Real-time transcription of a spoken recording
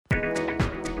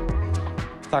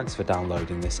Thanks for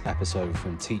downloading this episode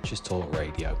from Teachers Talk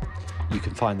Radio. You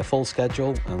can find the full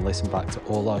schedule and listen back to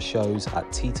all our shows at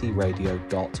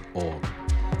ttradio.org.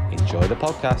 Enjoy the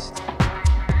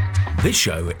podcast. This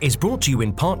show is brought to you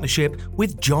in partnership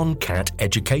with John Catt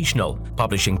Educational,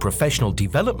 publishing professional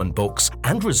development books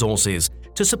and resources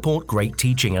to support great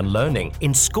teaching and learning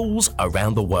in schools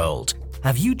around the world.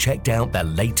 Have you checked out their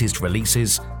latest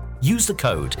releases? Use the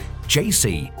code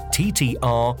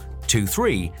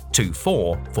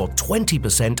JCTTR2324 for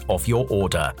 20% off your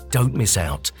order. Don't miss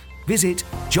out. Visit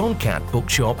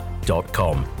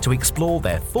johncattbookshop.com to explore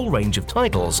their full range of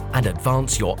titles and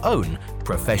advance your own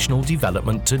professional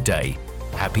development today.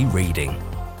 Happy reading.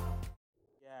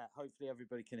 Yeah, hopefully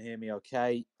everybody can hear me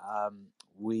okay.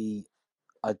 We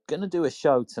are going to do a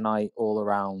show tonight all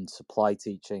around supply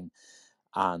teaching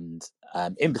and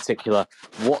in particular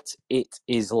what it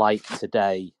is like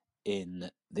today in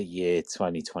the year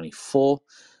 2024.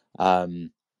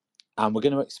 And we're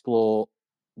going to explore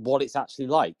what it's actually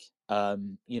like.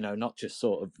 Not just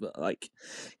sort of like,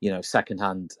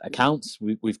 secondhand accounts.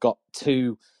 We've got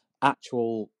two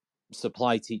actual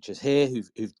supply teachers here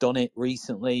who've done it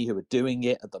recently, who are doing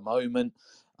it at the moment.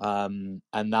 And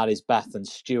that is Beth and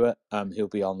Stuart, who'll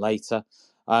be on later.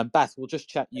 Beth, we'll just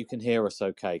check you can hear us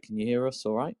okay. Can you hear us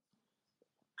all right?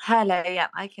 Hello, yeah,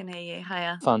 I can hear you.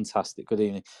 Hiya. Fantastic. Good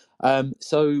evening.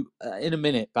 So in a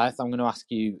minute, Beth, I'm going to ask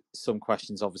you some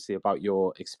questions, obviously, about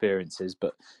your experiences.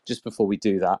 But just before we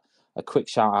do that, a quick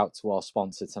shout out to our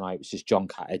sponsor tonight, which is John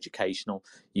Catt Educational.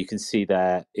 You can see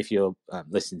there, if you're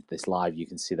listening to this live, you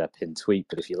can see their pinned tweet.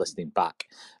 But if you're listening back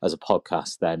as a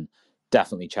podcast, then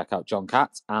definitely check out John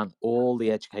Catt and all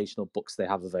the educational books they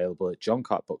have available at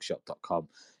johncattbookshop.com.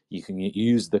 You can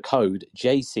use the code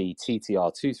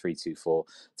JCTTR2324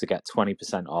 to get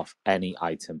 20% off any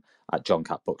item at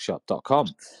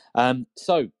johncattbookshop.com.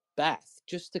 So, Beth,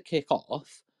 just to kick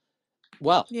off,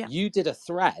 you did a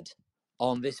thread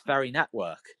on this very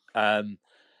network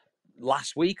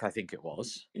last week, I think it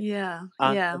was. Yeah.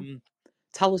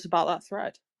 Tell us about that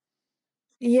thread.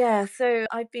 Yeah, so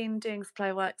I've been doing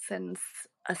supply work since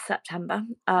September,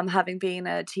 having been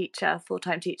a teacher,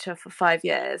 full-time teacher for 5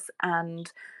 years,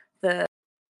 and the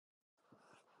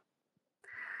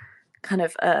kind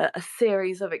of a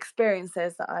series of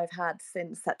experiences that I've had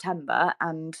since September,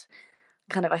 and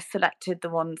kind of I selected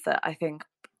the ones that I think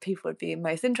people would be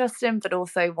most interested in, but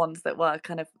also ones that were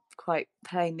kind of quite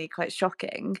plainly quite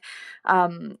shocking.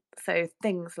 So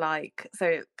things like,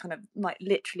 kind of my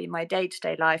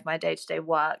day-to-day life, my day-to-day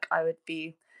work, I would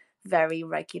be very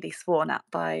regularly sworn at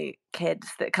by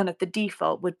kids that kind of the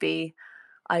default would be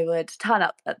I would turn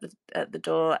up at the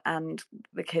door and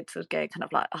the kids would go kind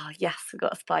of like, oh yes, we've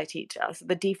got a supply teacher. So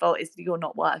the default is you're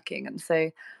not working, and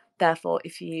so therefore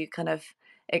if you kind of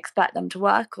expect them to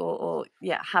work or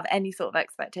have any sort of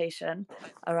expectation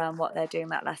around what they're doing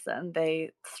that lesson,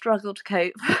 they struggle to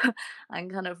cope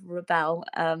and kind of rebel,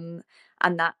 and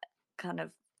that kind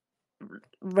of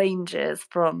ranges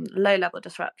from low level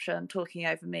disruption, talking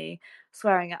over me,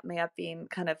 swearing at me. I've been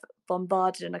kind of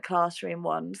bombarded in a classroom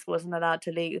once, wasn't allowed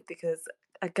to leave because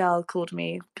a girl called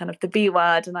me kind of the B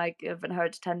word and I'd given her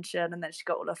a detention, and then she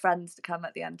got all her friends to come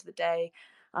at the end of the day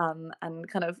and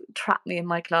kind of trap me in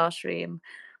my classroom.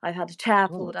 I had a chair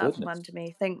pulled out from under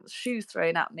me, shoes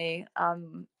thrown at me.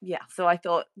 So I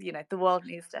thought, the world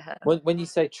needs to hear. When you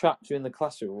say trapped you in the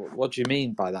classroom, what do you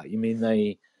mean by that? You mean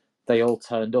they all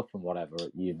turned up and whatever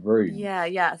at your room?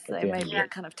 Yeah. So maybe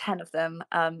kind of 10 of them,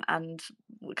 and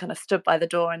kind of stood by the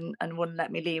door and wouldn't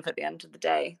let me leave at the end of the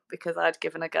day because I'd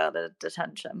given a girl a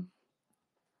detention.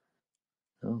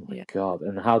 Oh my God.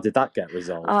 And how did that get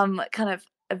resolved? Kind of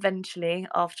eventually,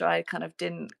 after I kind of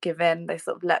didn't give in, they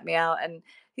sort of let me out, and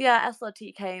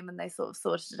SRT came and they sort of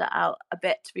sorted it out a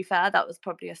bit. To be fair, that was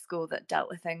probably a school that dealt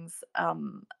with things a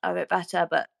bit better,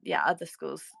 but other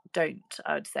schools don't,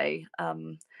 I would say.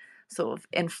 Sort of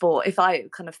if I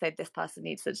kind of say this person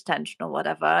needs a detention or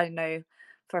whatever, I know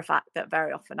for a fact that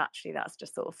very often actually that's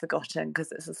just sort of forgotten because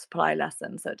it's a supply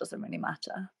lesson, so it doesn't really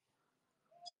matter.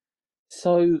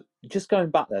 So just going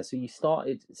back there, so you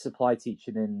started supply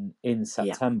teaching in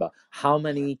September. How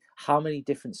many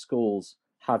different schools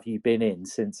have you been in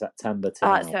since September to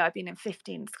now? So I've been in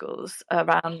 15 schools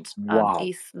around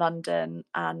East London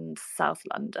and South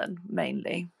London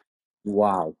mainly.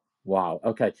 Wow.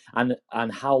 Okay. And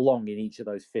how long in each of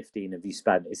those 15 have you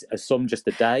spent? Are some just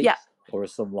a day? Yeah. Or are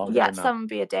some longer than that? Some would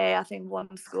be a day. I think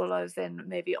one school I was in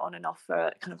maybe on and off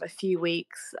for kind of a few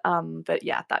weeks. But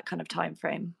that kind of time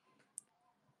frame.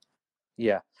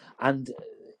 Yeah. And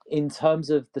in terms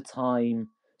of the time,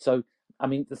 so I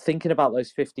mean, thinking about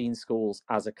those 15 schools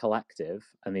as a collective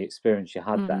and the experience you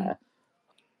had there,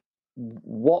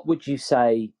 what would you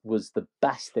say was the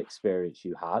best experience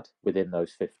you had within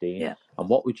those 15? Yeah. And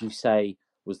what would you say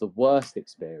was the worst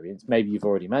experience? Maybe you've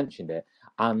already mentioned it.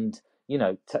 And,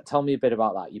 tell me a bit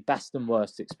about that, your best and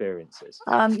worst experiences.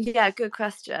 Yeah, good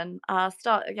question.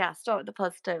 Start with the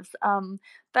positives.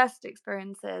 Best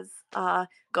experiences.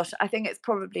 Gosh, I think it's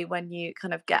probably when you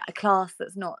kind of get a class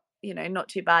that's not, not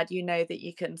too bad. You know that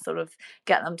you can sort of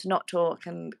get them to not talk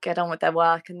and get on with their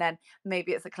work, and then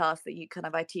maybe it's a class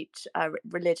that I teach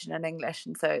religion and English,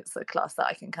 and so it's a class that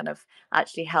I can kind of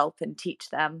actually help and teach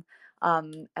them.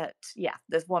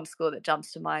 There's one school that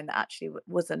jumps to mind that actually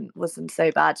wasn't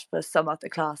so bad for some of the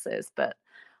classes, but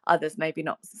others maybe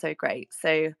not so great.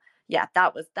 So yeah,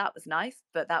 that was nice,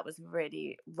 but that was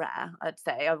really rare. I'd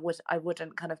say I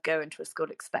wouldn't kind of go into a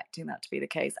school expecting that to be the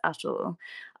case at all.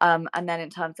 And then in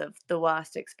terms of the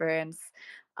worst experience,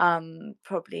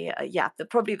 probably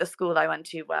the school I went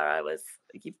to where I was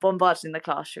bombarded in the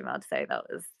classroom. I'd say that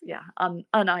was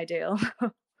unideal.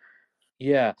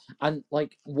 Yeah. And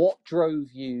like, what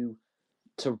drove you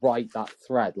to write that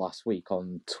thread last week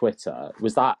on Twitter?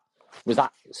 Was that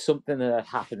something that had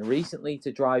happened recently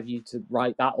to drive you to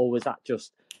write that, or was that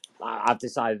just I've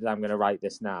decided I'm going to write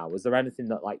this now? Was there anything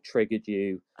that like triggered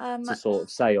you um, to sort of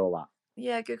say all that?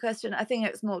 Yeah, good question. I think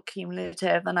it's more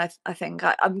cumulative, and I think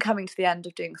I'm coming to the end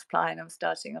of doing supply, and I'm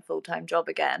starting a full-time job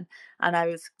again. And I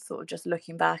was sort of just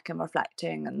looking back and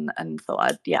reflecting, and thought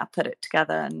I'd put it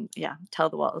together and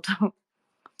tell the world.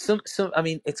 I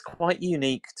mean, it's quite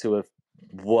unique to have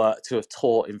worked to have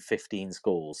taught in 15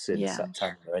 schools since Yeah.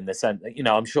 September. In the sense,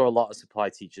 I'm sure a lot of supply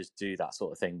teachers do that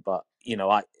sort of thing, but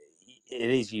it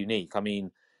is unique. I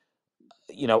mean,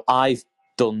 I've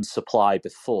done supply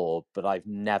before, but I've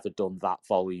never done that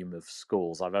volume of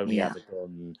schools. Yeah.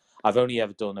 I've only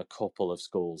ever done a couple of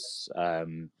schools,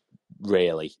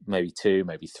 really, maybe two,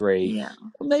 maybe three, Yeah.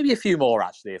 maybe a few more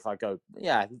actually. If I go,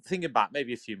 thinking back,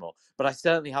 maybe a few more, but I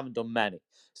certainly haven't done many.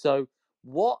 So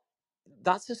what?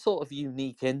 That's a sort of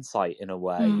unique insight in a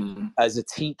way. Mm. As a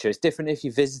teacher, it's different if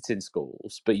you're visiting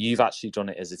schools, but you've actually done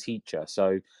it as a teacher.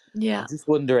 So Yeah. I'm just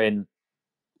wondering,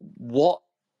 what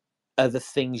are the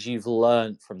things you've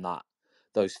learned from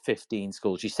those 15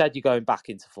 schools? You said you're going back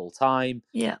into full time.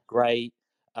 Yeah. Great.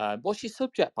 What's your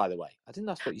subject, by the way? I didn't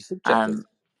ask what your subject is.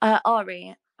 Um,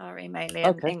 RE mainly,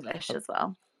 and Okay. English as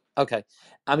well. Okay.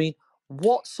 I mean,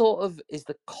 what sort of is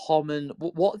the common?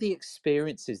 What are the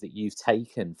experiences that you've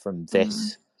taken from Mm.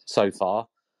 this so far?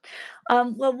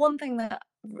 Well, one thing that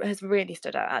has really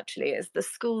stood out actually is the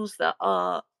schools that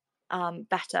are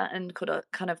better and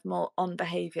kind of more on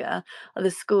behaviour are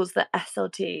the schools that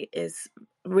SLT is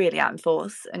really out in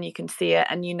force, and you can see it.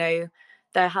 And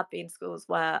there have been schools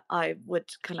where I would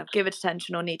kind of give it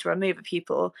attention or need to remove a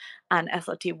pupil, and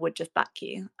SLT would just back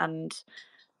you, and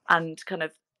kind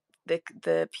of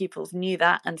the pupils knew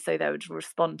that, and so they would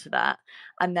respond to that.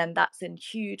 And then that's in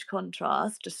huge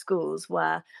contrast to schools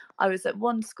where I was at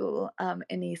one school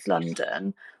in East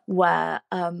London where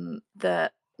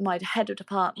the my head of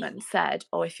department said,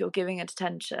 oh, if you're giving it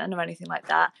attention or anything like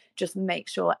that, just make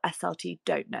sure SLT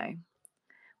don't know,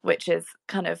 which is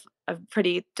kind of a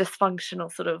pretty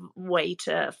dysfunctional sort of way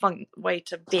to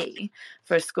be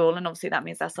for a school. And obviously that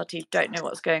means SRT don't know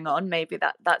what's going on. Maybe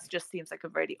that just seems like a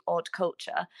really odd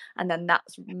culture, and then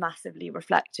that's massively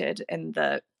reflected in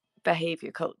the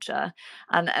behavior culture.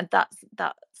 And that's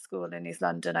that school in East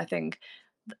London, I think.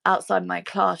 Outside my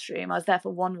classroom, I was there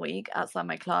for 1 week. Outside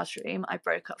my classroom, I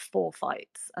broke up 4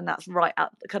 fights, and that's right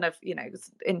at kind of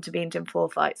intervened in 4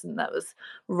 fights, and that was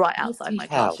right outside Bloody my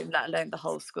hell. classroom, let alone the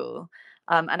whole school.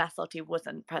 And SLT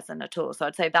wasn't present at all. So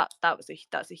I'd say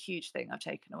that's a huge thing I've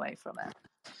taken away from it.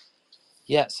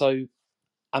 Yeah. So,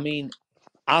 I mean,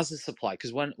 as a supply,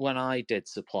 because when I did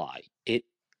supply, it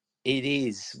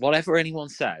is whatever anyone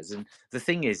says, and the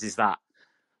thing is that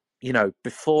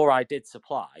before I did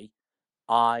supply,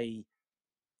 I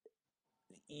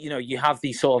you have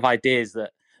these sort of ideas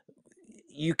that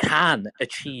you can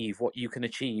achieve what you can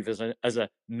achieve as a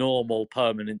normal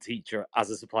permanent teacher, as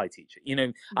a supply teacher.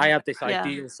 I Yeah. had this Yeah.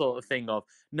 ideal sort of thing of,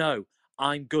 no,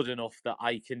 I'm good enough that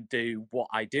I can do what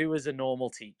I do as a normal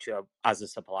teacher as a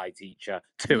supply teacher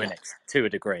Yeah. to a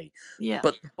degree. Yeah.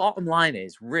 But the bottom line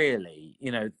is really,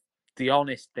 the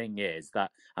honest thing is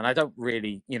that, and I don't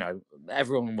really,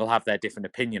 everyone will have their different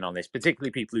opinion on this,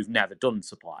 particularly people who've never done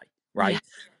supply, Yeah. right?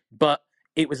 But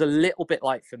it was a little bit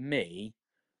like, for me,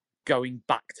 going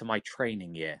back to my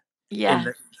training year, in Yes.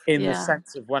 the in the Yeah.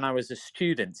 sense of, when I was a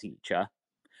student teacher,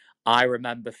 I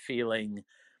remember feeling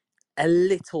a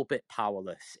little bit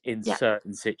powerless in Yeah.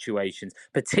 certain situations.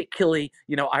 Particularly,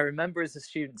 I remember as a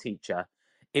student teacher,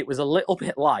 it was a little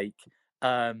bit like,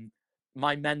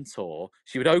 my mentor,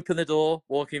 she would open the door,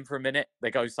 walk in for a minute,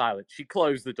 they go silent. She'd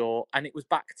close the door, and it was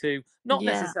back to not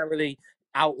Yeah. necessarily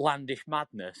outlandish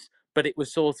madness, but it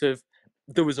was sort of,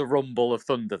 there was a rumble of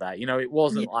thunder there. You know, it Yeah.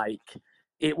 wasn't like,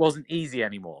 it wasn't easy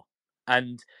anymore.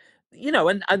 And, you know,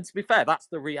 and to be fair, that's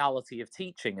the reality of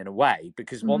teaching in a way,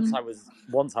 because Mhm.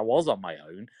 once I was on my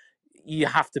own, you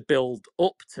have to build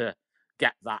up to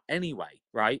get that anyway,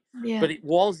 right? Yeah. But it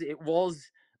was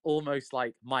almost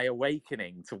like my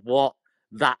awakening to what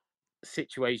that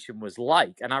situation was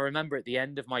like. And I remember at the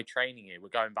end of my training year, we're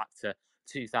going back to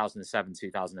 2007,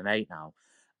 2008 now.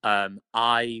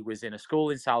 I was in a school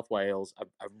in South Wales,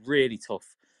 a really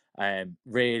tough,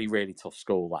 really tough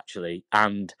school actually,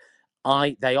 and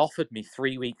they offered me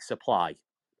 3 weeks supply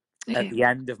at Okay. the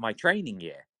end of my training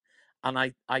year, and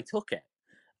I took it.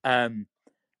 Um,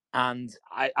 and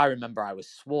I remember I was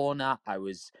sworn at.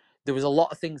 There was a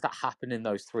lot of things that happened in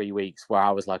those 3 weeks where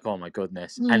I was like, oh my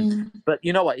goodness. But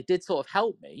you know what? It did sort of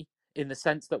help me in the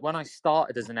sense that when I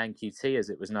started as an NQT, as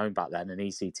it was known back then, an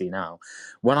ECT now,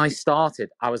 when I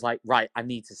started, I was like, right, I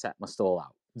need to set my stall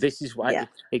out. This is what Yeah.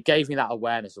 it gave me, that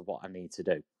awareness of what I need to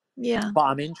do. Yeah. But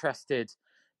I'm interested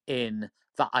in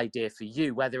that idea for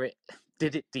you, whether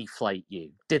did it deflate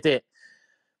you? Did it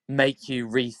make you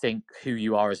rethink who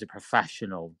you are as a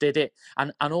professional? Did it,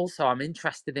 and also I'm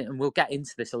interested in, and we'll get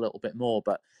into this a little bit more,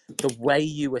 but the way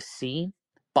you were seen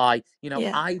by, you know,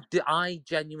 Yeah. I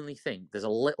genuinely think there's a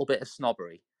little bit of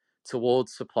snobbery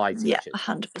towards supply Yeah. teachers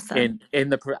 100%.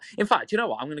 in fact, you know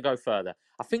what, I'm going to go further.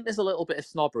 I think there's a little bit of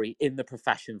snobbery in the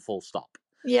profession, full stop.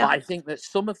 But Yeah. I think that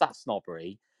some of that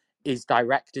snobbery is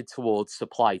directed towards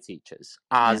supply teachers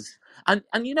Yeah. as,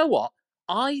 and you know what,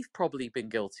 I've probably been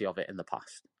guilty of it in the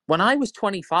past. When I was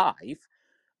 25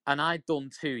 and I'd done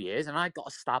 2 years and I got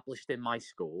established in my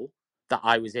school that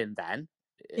I was in then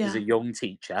as Yeah. a young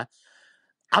teacher,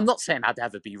 I'm not saying I'd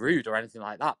ever be rude or anything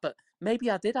like that, but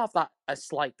maybe I did have that a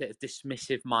slight bit of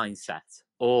dismissive mindset,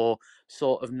 or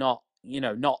sort of not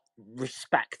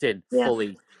respecting Yeah.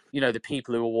 fully, the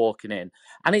people who are walking in.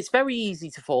 And it's very easy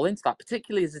to fall into that,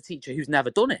 particularly as a teacher who's never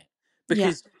done it, Yeah.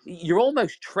 because you're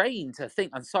almost trained to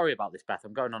think. I'm sorry about this, Beth.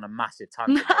 I'm going on a massive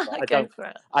tangent here, but Go for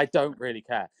it. I don't really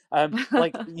care.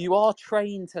 Like, you are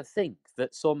trained to think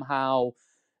that somehow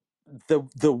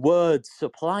the word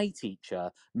supply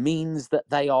teacher means that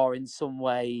they are in some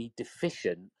way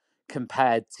deficient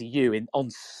compared to you on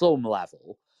some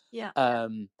level. Yeah.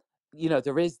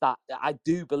 There is that. I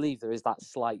do believe there is that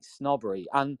slight snobbery.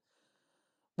 And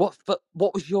what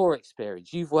was your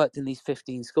experience? You've worked in these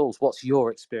 15 schools. What's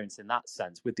your experience in that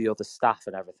sense with the other staff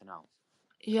and everything else?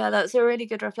 Yeah, that's a really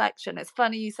good reflection. It's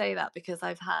funny you say that because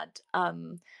I've had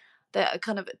the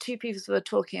kind of two people who were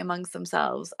talking amongst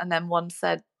themselves, and then one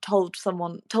told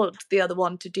the other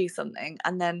one to do something,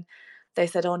 and then they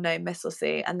said, "Oh no, Miss will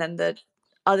see," and then the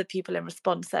other people in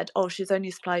response said, "Oh, she's only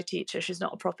a supply teacher. She's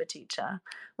not a proper teacher,"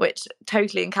 which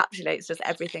totally encapsulates just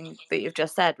everything that you've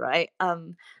just said, right?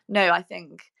 No, I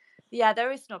think, yeah, there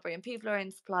is snobbery, and people are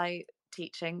in supply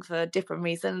teaching for different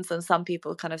reasons, and some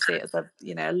people kind of see it as a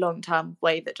long-term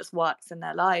way that just works in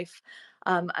their life,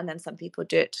 and then some people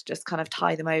do it to just kind of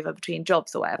tie them over between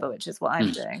jobs or whatever, which is what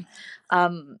I'm doing.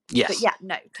 But Yes. yeah,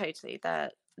 no, totally,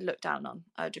 they're looked down on.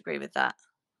 I would agree with that.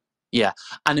 Yeah.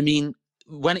 And I mean,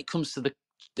 when it comes to the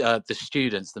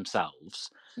students themselves,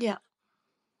 Yeah.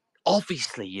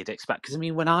 obviously you'd expect, because I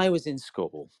mean, when I was in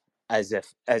school,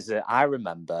 I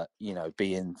remember,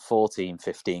 being 14,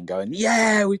 15, going,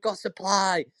 yeah, we've got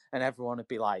supply, and everyone would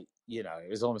be like, it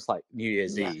was almost like New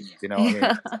Year's Yeah. Eve, do you know what I mean?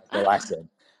 Yeah. The lesson.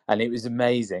 And it was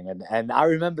amazing. And I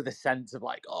remember the sense of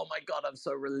like, oh my God, I'm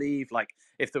so relieved. Like,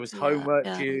 if there was Yeah. homework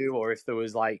Yeah. due, or if there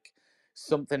was like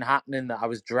something happening that I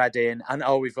was dreading, and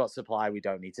oh, we've got supply, we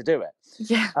don't need to do it.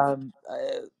 Yeah.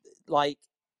 Like,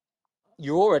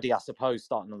 you're already, I suppose,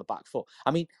 starting on the back foot.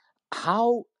 I mean,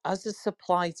 how, as a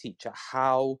supply teacher,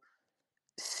 how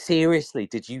seriously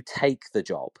did you take the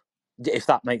job? If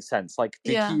that makes sense. Like,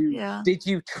 did Yeah. you Yeah. did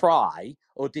you try,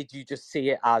 or did you just see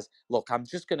it as, look, I'm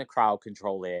just going to crowd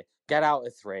control here, get out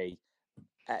of three,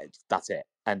 that's it,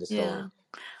 end of story.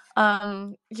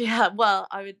 Yeah. Yeah, well,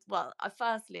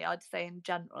 firstly, I'd say in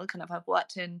general, kind of, I've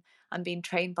worked in and been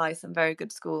trained by some very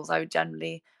good schools. I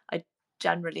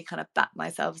generally kind of back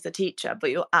myself as a teacher, but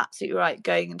you're absolutely right.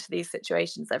 Going into these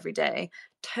situations every day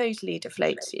totally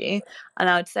deflates you. And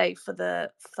I'd say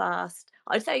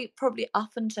probably up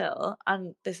until,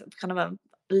 and this is kind of a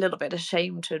little bit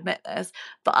ashamed to admit this,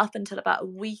 but up until about a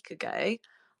week ago,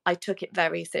 I took it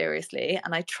very seriously,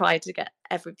 and I tried to get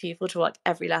every pupil to watch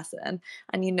every lesson.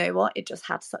 And you know what? It just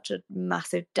had such a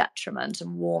massive detriment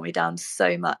and wore me down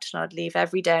so much. And I'd leave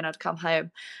every day and I'd come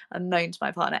home and moan to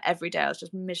my partner every day. I was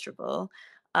just miserable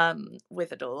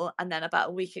with it all. And then about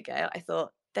a week ago, I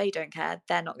thought, they don't care.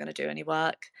 They're not going to do any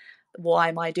work. Why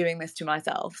am I doing this to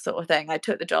myself? Sort of thing. I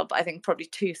took the job, I think, probably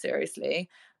too seriously.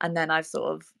 And then I've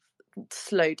sort of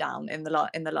slowed down in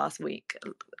the last week,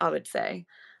 I would say.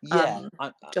 Yeah,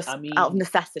 Just I out of mean,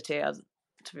 necessity,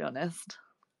 to be honest.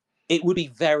 it would be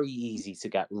very easy to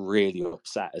get really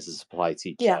upset as a supply Yeah,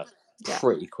 teacher yeah,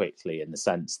 pretty quickly, in the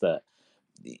sense that,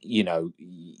 you know,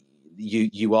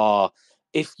 you are,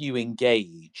 if you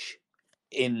engage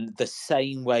in the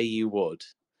same way you would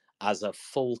as a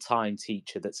full-time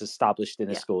teacher that's established in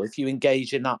a yeah, school, if you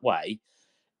engage in that way,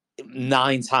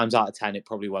 9 times out of 10 it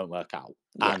probably won't work out,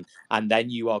 yeah, and then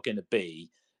you are going to be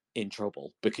in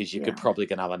trouble, because you're yeah, probably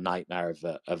going to have a nightmare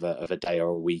of a day or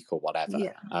a week or whatever.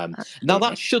 yeah, Now that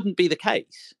absolutely. shouldn't be the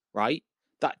case, right?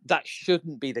 That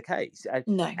shouldn't be the case.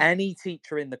 No, Any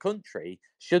teacher in the country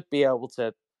should be able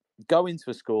to go into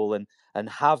a school and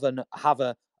have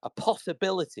a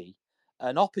possibility,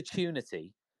 an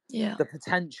opportunity, yeah, the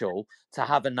potential to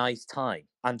have a nice time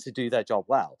and to do their job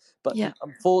well. But yeah,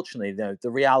 unfortunately,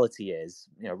 the reality is,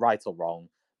 right or wrong,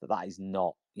 that is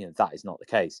not, that is not the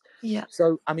case. yeah.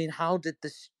 So, I mean, how did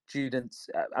the students?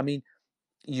 I mean,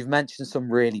 you've mentioned some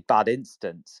really bad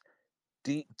incidents.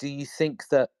 Do you think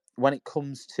that when it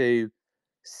comes to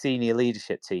senior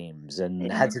leadership teams and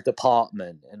Yeah. heads of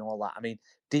department and all that, I mean,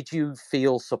 did you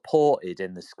feel supported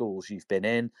in the schools you've been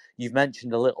in? You've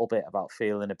mentioned a little bit about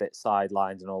feeling a bit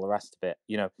sidelined and all the rest of it.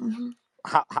 Mm-hmm.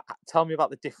 Tell me about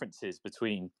the differences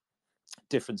between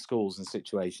different schools and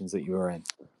situations that you were in.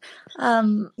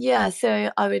 Yeah,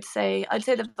 so I'd say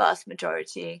the vast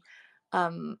majority,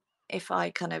 um, if I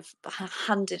kind of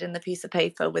handed in the piece of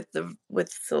paper with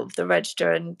sort of the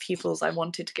register and pupils I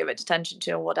wanted to give it attention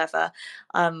to or whatever,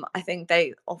 I think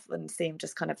they often seem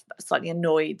just kind of slightly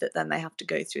annoyed that then they have to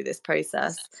go through this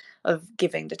process of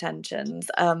giving detentions.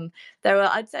 There are,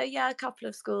 I'd say, yeah, a couple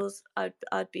of schools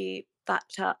I'd be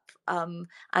backed up, and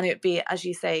it would be, as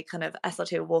you say, kind of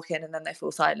SRT will walk in and then they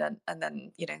fall silent, and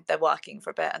then they're working for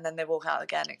a bit and then they walk out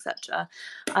again, etc.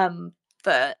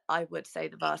 But I would say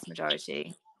the vast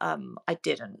majority, I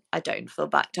don't feel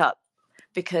backed up,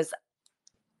 because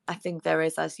I think there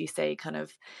is, as you say, kind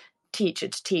of teacher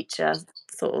to teacher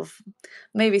sort of,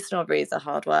 maybe snobbery is a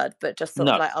hard word, but just sort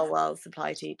of No. like, oh well,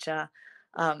 supply teacher,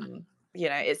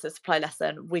 it's a supply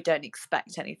lesson, we don't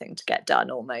expect anything to get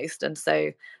done almost. And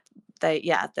so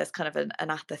there's kind of an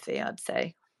apathy, I'd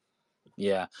say.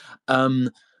 Yeah.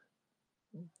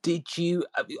 Did you,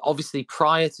 obviously,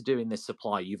 prior to doing this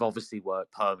supply, you've obviously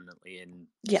worked permanently in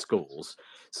Yeah. schools.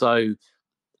 So,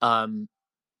 um,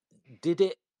 did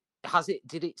it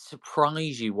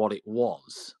surprise you what it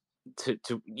was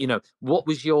to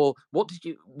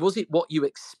was it what you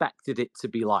expected it to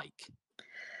be like?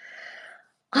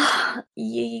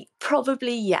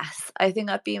 Probably yes. I think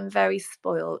I've been very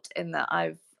spoilt in that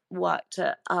I've worked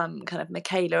at kind of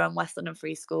Michaela and West London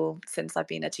Free School since I've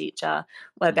been a teacher,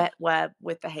 Mm. where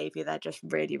with behaviour they're just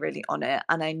really, really on it.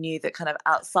 And I knew that kind of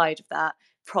outside of that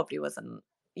probably wasn't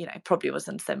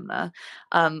similar.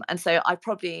 And so I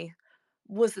probably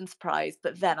wasn't surprised,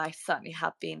 but then I certainly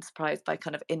have been surprised by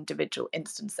kind of individual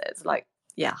instances, like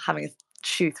having a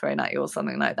shoe thrown at you or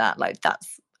something like that. Like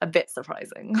that's a bit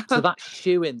surprising. So that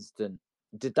shoe incident,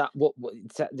 did that what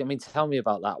I mean, tell me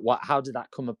about that. How did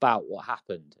that come about? What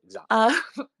happened exactly? Uh,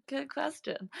 Good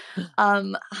question.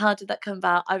 How did that come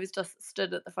about? I was just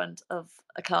stood at the front of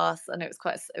a class, and it was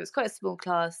quite a small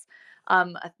class.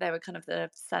 They were kind of the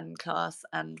SEN class,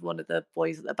 and one of the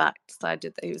boys at the back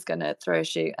decided that he was going to throw a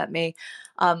shoe at me.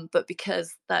 But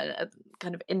because that,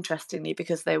 kind of interestingly,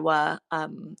 because they were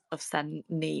of SEN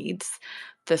needs,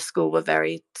 the school were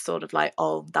very sort of like,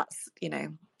 oh, that's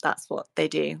what they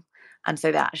do, and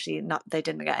so they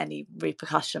didn't get any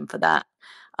repercussion for that.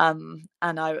 And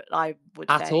I would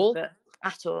At say all? that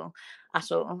at all.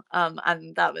 And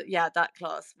that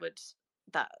class would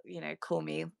call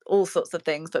me all sorts of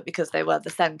things, but because they were the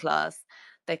SEN class,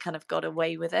 they kind of got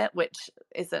away with it, which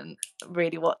isn't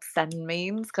really what SEN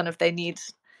means. Kind of they need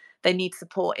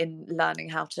support in learning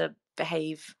how to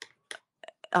behave,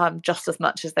 just as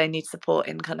much as they need support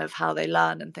in kind of how they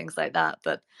learn and things like that.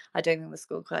 But I don't think the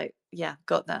school quite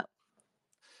got that.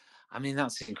 I mean,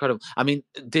 that's incredible. I mean,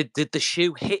 did the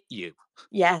shoe hit you?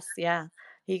 Yes, yeah.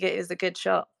 It was a good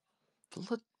shot.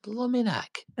 Blooming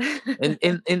heck.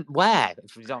 In where?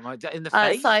 If you don't mind, in the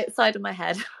face? Side of my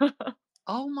head.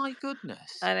 Oh my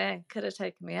goodness. I know, could have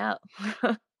taken me out.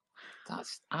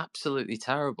 That's absolutely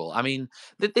terrible. I mean,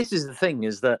 this is the thing,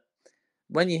 is that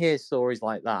when you hear stories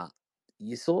like that,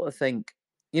 you sort of think,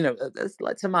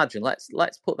 let's imagine,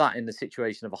 let's put that in the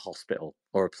situation of a hospital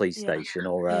or a police Yeah. station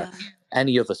or Yeah.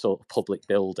 any other sort of public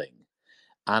building,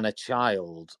 and a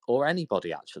child or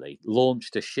anybody actually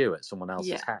launched a shoe at someone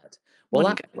else's Yeah. head. Well,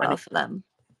 Wouldn't that go and well for them.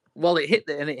 it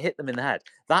hit them in the head.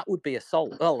 That would be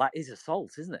assault. Well, that is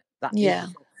assault, isn't it? That is Yeah.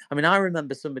 assault. I mean, I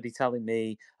remember somebody telling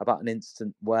me about an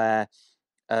incident where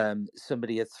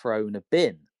somebody had thrown a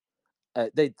bin.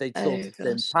 They'd sort Oh of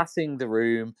been gosh. passing the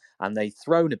room and they'd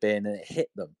thrown a bin and it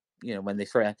hit them. When they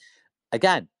threw it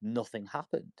again, nothing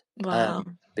happened Wow.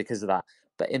 because of that.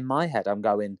 But in my head, I'm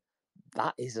going,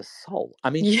 that is assault. I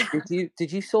mean, Yeah.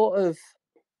 did you sort of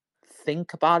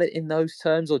think about it in those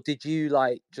terms, or did you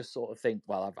like just sort of think,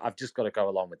 well, I've just got to go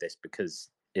along with this because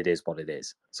it is what it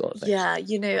is, sort of thing? Yeah,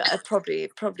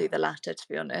 probably the latter, to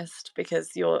be honest,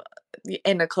 because you're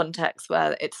in a context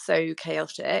where it's so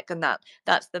chaotic, and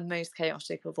that's the most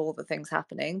chaotic of all the things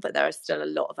happening, but there are still a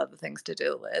lot of other things to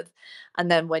deal with. And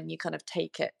then when you kind of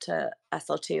take it to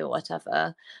SLT or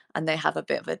whatever, and they have a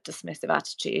bit of a dismissive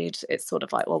attitude, it's sort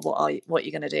of like, well, what are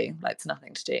you going to do? Like, it's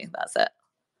nothing to do. That's it.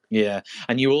 Yeah,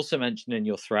 and you also mentioned in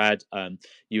your thread,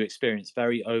 you experience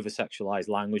very over sexualized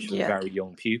language from Yeah. very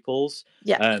young pupils.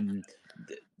 Yeah. Um,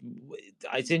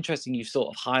 it's interesting you've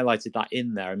sort of highlighted that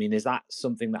in there. I mean, is that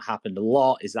something that happened a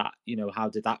lot? Is that, how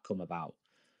did that come about?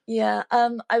 Yeah,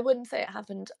 I wouldn't say it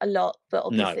happened a lot,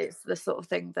 but No. obviously it's the sort of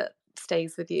thing that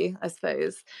stays with you, I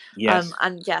suppose. Yes.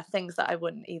 And yeah, things that I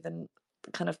wouldn't even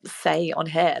kind of say on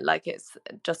here, like it's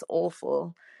just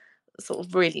awful, sort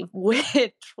of really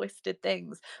weird, twisted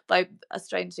things. But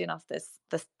strangely enough, this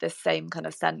same kind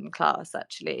of SEN class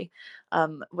actually,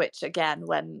 which again,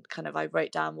 when kind of I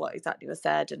wrote down what exactly was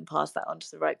said and passed that on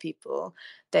to the right people,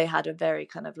 they had a very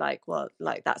kind of like, well,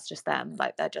 like that's just them,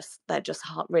 like they're just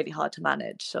really hard to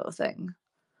manage, sort of thing.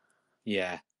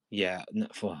 Yeah, yeah.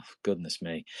 Oh, goodness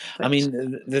me. I Which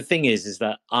mean, the thing is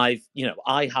that I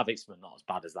have experienced, not as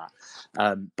bad as that,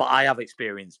 but I have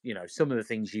experienced, some of the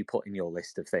things you put in your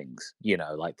list of things,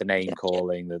 like the name yeah,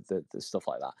 calling, the stuff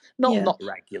like that. Not yeah, not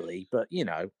regularly, but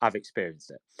I've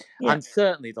experienced it, yeah, and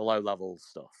certainly the low level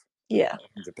stuff, yeah.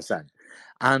 100%.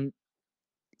 And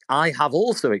I have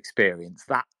also experienced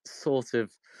that sort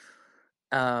of.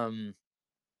 Um,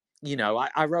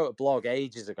 I wrote a blog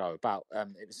ages ago about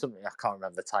it was something, I can't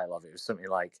remember the title of it. It was something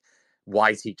like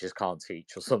 "Why Teachers Can't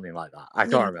Teach" or something like that. I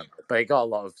can't Yeah. remember, but it got a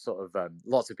lot of sort of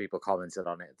lots of people commented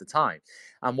on it at the time.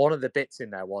 And one of the bits in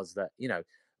there was that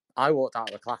I walked out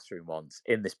of the classroom once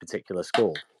in this particular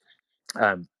school,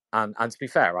 and to be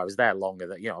fair, I was there longer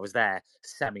than I was there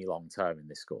semi long term in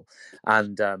this school,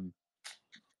 and the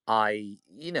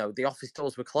office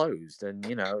doors were closed, and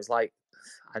it was like,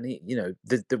 I need,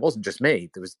 there wasn't just me.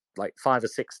 There was like 5 or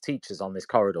 6 teachers on this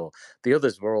corridor. The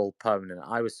others were all permanent.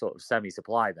 I was sort of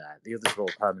semi-supply there. The others were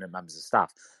all permanent members of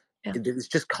staff. Yeah. It was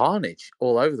just carnage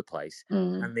all over the place,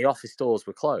 Mm. and the office doors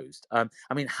were closed. I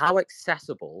mean, how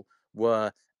accessible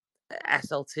were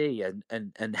SLT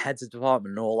and heads of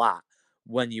department and all that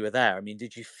when you were there? I mean,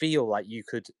 did you feel like you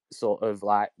could sort of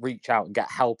like reach out and get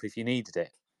help if you needed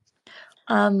it?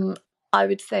 Um, I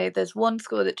would say there's one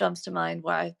school that jumps to mind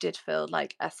where I did feel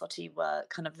like SRT were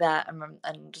kind of there,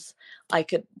 and I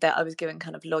was given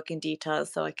kind of login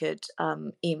details so I could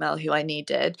email who I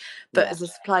needed. But Yeah, as a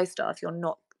supply staff, you're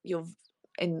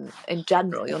in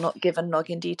general, you're not given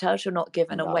login details. You're not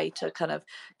given a no, way to kind of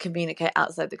communicate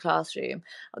outside the classroom.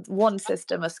 One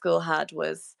system a school had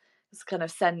was kind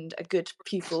of send a good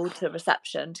pupil to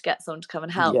reception to get someone to come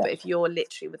and help. yeah, But if you're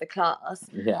literally with a class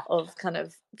yeah, of kind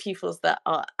of pupils that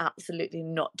are absolutely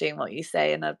not doing what you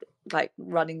say and are like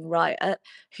running riot,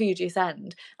 who do you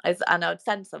send? And I would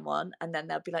send someone, and then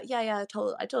they'll be like, yeah, I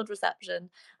told reception,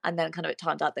 and then kind of it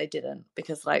turned out they didn't,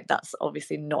 because like that's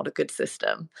obviously not a good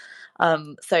system.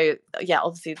 So yeah,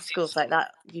 obviously the schools like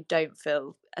that, you don't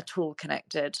feel at all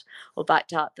connected or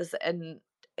backed up. There's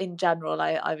in general,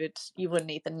 I would you wouldn't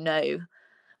even know.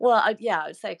 Well, I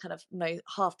would say kind of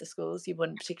half the schools you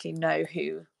wouldn't particularly know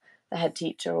who the head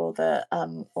teacher or the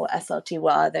or SLT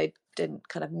were. They didn't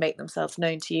kind of make themselves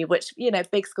known to you, which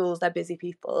big schools, they're busy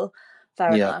people,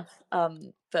 fair yeah. enough.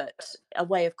 But a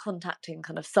way of contacting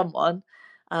kind of someone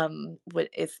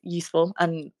is useful,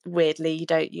 and weirdly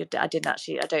I don't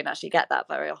actually get that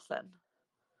very often.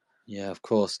 Yeah, of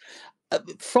course.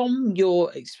 From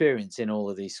your experience in all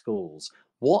of these schools,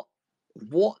 what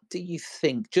what do you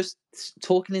think? Just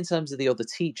talking in terms of the other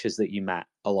teachers that you met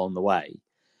along the way,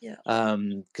 Yeah.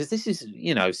 Because this is,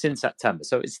 since September,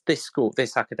 so it's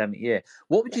this academic year.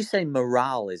 What would you say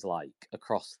morale is like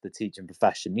across the teaching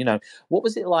profession? What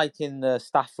was it like in the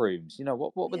staff rooms?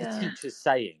 What were the Yeah. teachers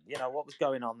saying? What was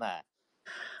going on there?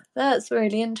 That's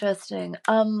really interesting.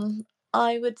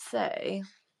 I would say,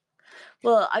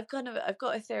 well, I've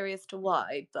got a theory as to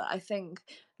why, but I think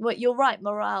you're right,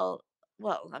 morale,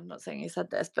 well, I'm not saying you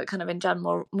said this, but kind of in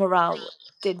general, morale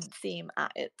didn't seem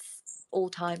at its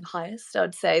all-time highest.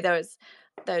 I'd say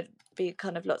there'd be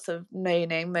kind of lots of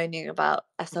moaning about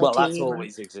Well, that's SLT.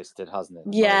 always existed, hasn't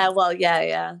it? Yeah, well,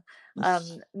 yeah.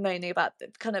 Moaning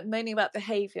about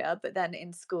behaviour, but then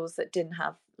in schools that didn't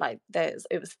have, like,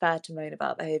 it was fair to moan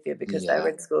about behaviour because they were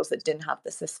Yeah, in schools that didn't have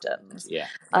the systems. yeah,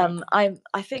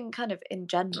 I think kind of in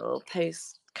general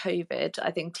post COVID,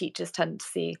 I think teachers tend to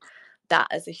see that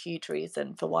as a huge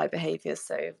reason for why behaviour is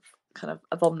so kind of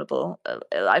abominable.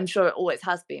 I'm sure it always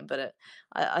has been, but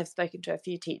I've spoken to a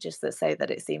few teachers that say that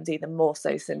it seems even more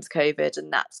so since COVID,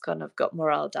 and that's kind of got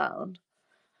morale down.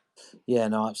 yeah.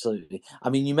 No, absolutely. I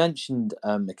mean, you mentioned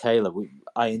Michaela.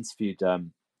 I interviewed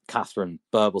Catherine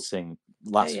Burbelsing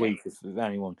Oh last yeah. week. If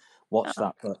anyone watched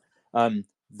Oh, that, but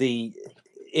the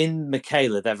in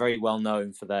Michaela, they're very well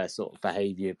known for their sort of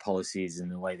behaviour policies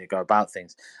and the way they go about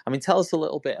things. I mean, tell us a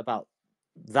little bit about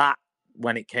that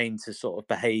when it came to sort of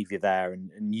behaviour there,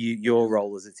 and your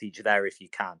role as a teacher there, if you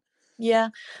can. yeah.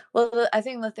 Well, I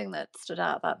think the thing that stood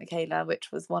out about Michaela, which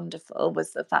was wonderful,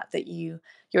 was the fact that you're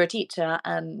a teacher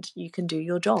and you can do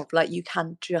your job. Like, you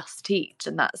can just teach,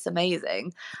 and that's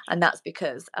amazing. And that's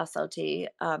because SLT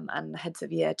and heads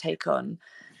of year take on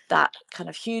that kind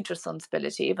of huge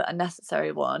responsibility, but a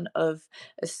necessary one, of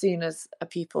as soon as a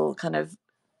pupil kind of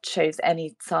shows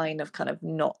any sign of kind of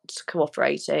not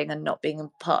cooperating and not being a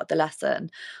part of the lesson,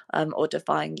 or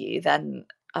defying you, then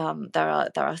there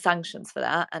are sanctions for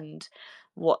that. And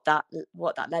what that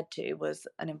led to was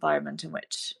an environment in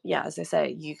which, yeah, as I say,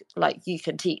 you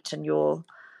can teach, and your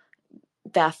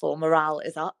therefore morale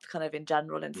is up kind of in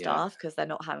general in Yeah. staff, because they're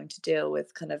not having to deal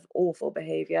with kind of awful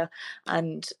behavior,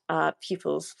 and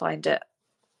pupils find it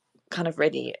kind of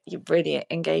really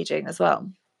engaging as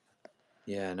well.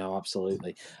 Yeah, no,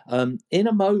 absolutely. In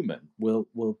a moment,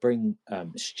 we'll bring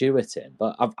Stuart in,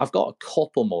 but I've got a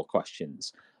couple more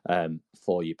questions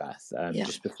for you, Beth, Yeah.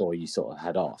 just before you sort of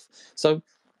head off. So,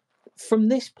 from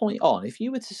this point on, if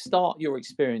you were to start your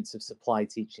experience of supply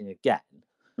teaching again,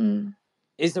 Mm.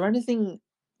 is there anything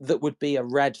that would be a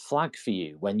red flag for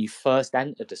you when you first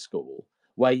entered a school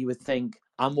where you would think,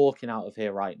 I'm walking out of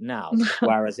here right now,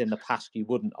 whereas in the past you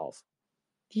wouldn't have?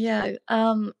 Yeah,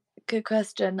 good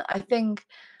question. I think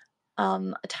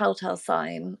a telltale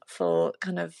sign for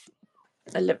kind of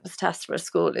a litmus test for a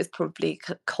school is probably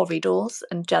corridors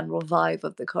and general vibe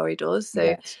of the corridors. So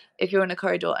Yes. if you're in a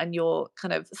corridor and you're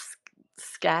kind of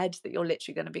scared that you're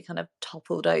literally going to be kind of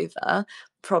toppled over,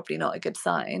 probably not a good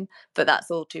sign, but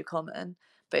that's all too common.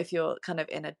 But if you're kind of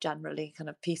in a generally kind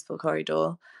of peaceful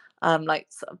corridor, like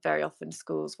sort of very often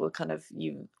schools will kind of,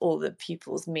 all the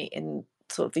pupils meet in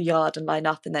sort of the yard and line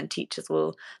up, and then teachers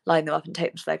will line them up and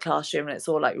take them to their classroom, and it's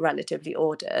all like relatively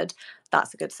ordered.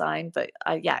 That's a good sign. But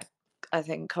yeah, I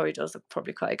think corridors are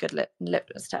probably quite a good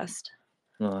litmus test.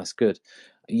 No, that's good.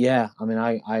 Yeah, I mean,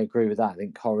 I agree with that. I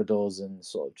think corridors and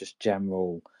sort of just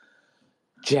general.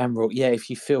 Yeah, if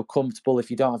you feel comfortable,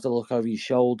 if you don't have to look over your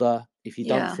shoulder, if you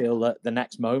don't Yeah, feel that the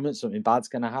next moment something bad's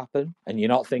going to happen, and you're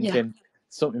not yeah, thinking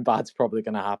something bad's probably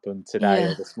going to happen today or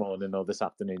yeah, this morning or this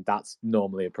afternoon, that's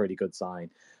normally a pretty good sign.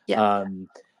 yeah, Um,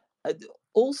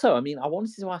 Also, I mean, I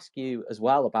wanted to ask you as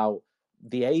well about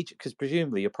the age, because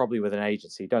presumably you're probably with an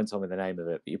agency. Don't tell me the name of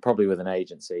it, but you're probably with an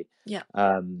agency yeah,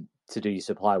 to do your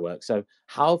supply work. So,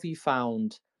 how have you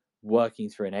found working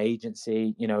through an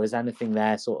agency? Has anything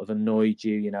there sort of annoyed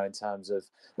you? In terms of,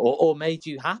 or made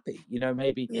you happy?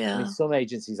 Maybe. I mean, yeah. some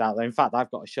agencies out there. In fact,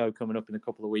 I've got a show coming up in a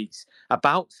couple of weeks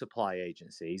about supply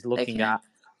agencies, looking Okay. at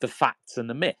the facts and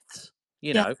the myths.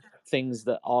 Yeah, Things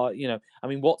that are. I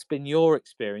mean, what's been your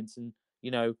experience and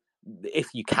if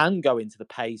you can go into the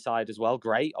pay side as well,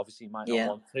 great. Obviously, you might not yeah.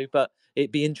 want to, but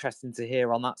it'd be interesting to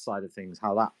hear on that side of things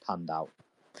how that panned out.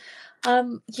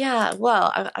 Yeah,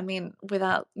 well, I mean,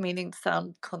 without meaning to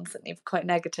sound constantly quite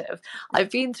negative,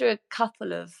 I've been through a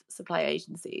couple of supply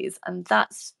agencies, and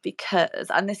that's because,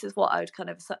 and this is what I would kind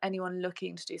of, so anyone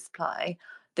looking to do supply,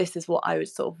 this is what I would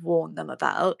sort of warn them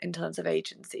about in terms of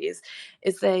agencies,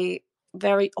 is they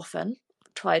very often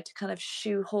try to kind of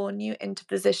shoehorn you into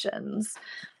positions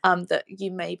that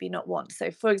you maybe not want. So,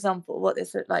 for example, what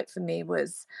this looked like for me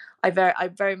was, I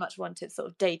very much wanted sort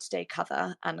of day-to-day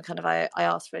cover, and kind of I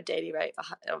asked for a daily rate.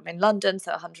 I'm in London,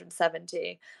 so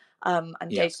 170. And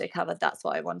Yeah. day-to-day cover, that's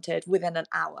what I wanted, within an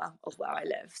hour of where I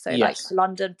live. So like Yes.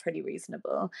 London, pretty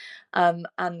reasonable. And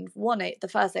the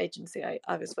first agency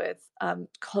I was with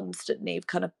constantly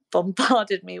kind of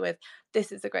bombarded me with,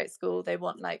 this is a great school, they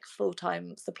want like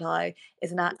full-time supply,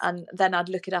 is an and then I'd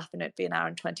look it up and it'd be an hour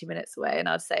and 20 minutes away, and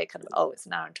I'd say kind of, oh, it's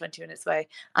an hour and 20 minutes away,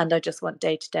 and I just want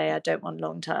day to day, I don't want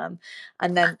long term.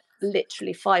 And then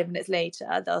literally 5 minutes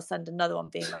later they'll send another one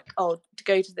being like, oh, to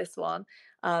go to this one,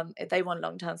 if they want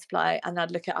long-term supply, and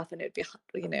I'd look it up and it'd be,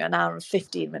 an hour and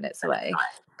 15 minutes away,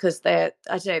 because I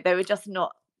don't know, they were just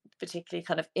not particularly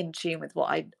kind of in tune with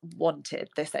what I wanted,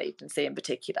 this agency in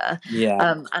particular.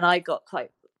 Yeah. And I got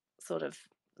quite sort of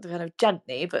kind of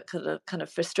gently but kind of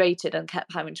frustrated, and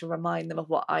kept having to remind them of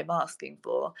what I'm asking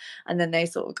for, and then they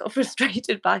sort of got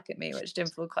frustrated back at me, which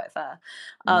didn't feel quite fair.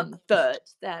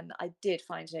 But then I did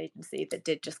find an agency that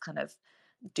did just kind of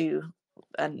do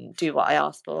what I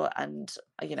asked for, and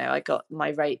I got my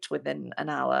rate within an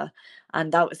hour,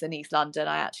 and that was in East London.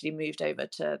 I actually moved over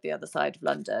to the other side of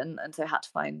London, and so I had to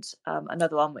find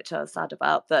another one, which I was sad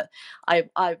about. But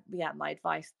my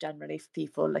advice generally for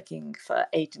people looking for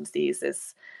agencies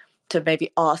is to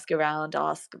maybe ask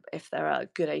if there are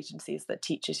good agencies that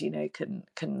teachers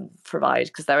can provide,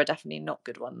 because there are definitely not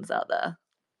good ones out there.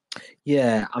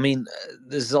 Yeah, I mean,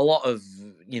 there's a lot of,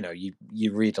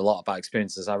 you read a lot about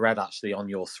experiences. I read actually on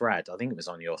your thread, I think it was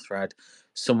on your thread,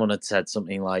 someone had said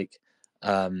something like,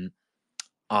 I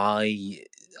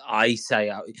I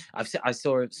say I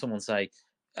saw someone say,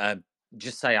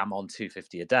 just say I'm on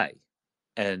 250 a day,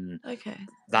 and Okay.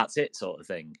 that's it, sort of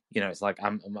thing. It's like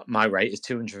my rate is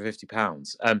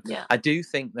 £250. Yeah. I do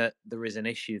think that there is an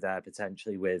issue there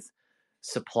potentially with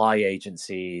supply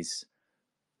agencies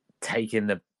taking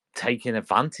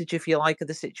advantage, if you like, of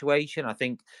the situation. I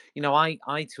think, I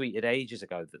tweeted ages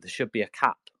ago that there should be a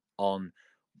cap on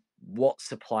what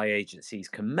supply agencies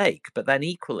can make, but then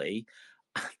equally,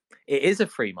 it is a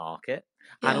free market,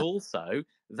 and Yeah. also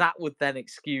that would then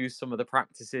excuse some of the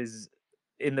practices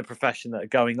in the profession that are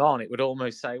going on. It would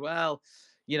almost say, well,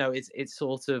 it's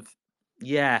sort of,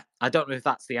 yeah, I don't know if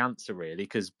that's the answer really,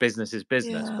 because business is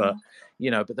business, Yeah.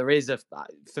 but there is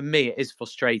for me, it is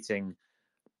frustrating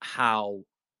how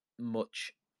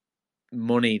much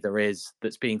money there is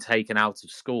that's being taken out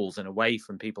of schools and away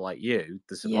from people like you,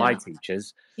 the supply Yeah.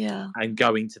 teachers, Yeah. and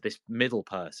going to this middle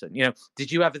person.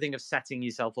 Did you ever think of setting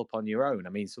yourself up on your own?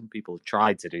 I mean, some people have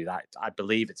tried to do that. I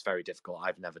believe it's very difficult.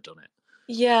 I've never done it.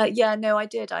 Yeah, no, I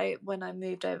did. When I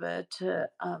moved over to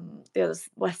the other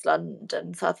West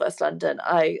London, Southwest London,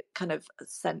 I kind of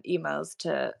sent emails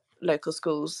to local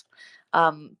schools,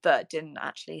 but didn't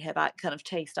actually hear back. Kind of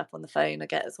chased up on the phone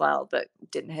again as well, but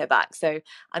didn't hear back. So,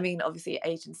 I mean, obviously,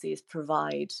 agencies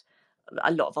provide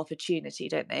a lot of opportunity,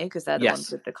 don't they? Because they're the ones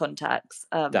Yes, with the contacts.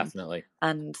 definitely.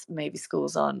 And maybe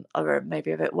schools are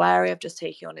maybe a bit wary of just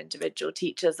taking on individual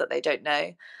teachers that they don't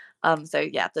know. So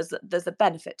yeah, there's a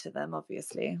benefit to them,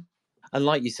 obviously. And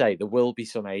like you say, there will be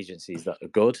some agencies that are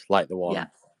good, like the Yeah,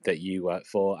 one that you work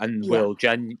for, and yeah, will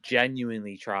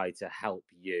genuinely try to help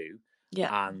you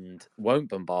yeah, and won't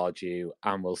bombard you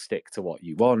and will stick to what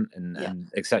you want, yeah,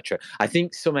 and etc. I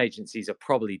think some agencies are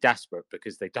probably desperate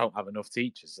because they don't have enough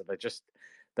teachers, so they're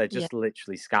yeah, just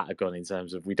literally scattergun in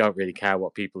terms of, we don't really care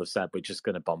what people have said, we're just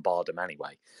going to bombard them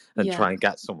anyway and yeah. try and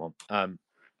get someone.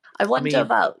 I I wonder mean,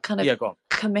 about kind of yeah, go on.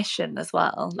 commission as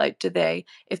well. Like,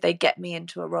 if they get me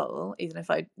into a role, even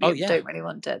if I Oh yeah, don't really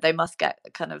want it, they must get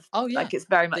kind of, oh yeah. like, it's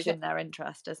very They much get in their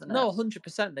interest, isn't it? No,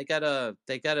 100%. They get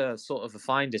a sort of a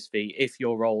finder's fee if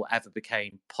your role ever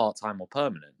became part time or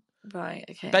permanent. Right.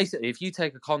 Okay. Basically, if you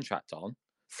take a contract on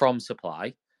from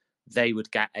supply, they would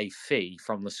get a fee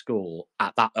from the school,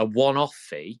 at that a one off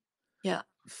fee, Yeah.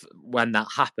 when that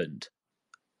happened.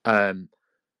 Um,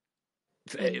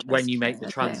 when you make Interesting. the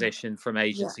Okay. transition from Yeah.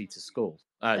 agency to school,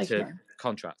 to Okay.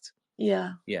 contract.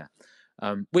 Yeah. Yeah.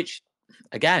 Which,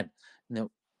 again, you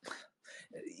know,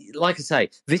 like I say,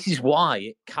 this is why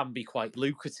it can be quite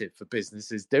lucrative for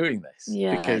businesses doing this,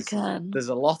 Yeah. It because can. there's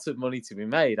a lot of money to be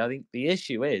made. I think the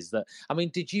issue is that, I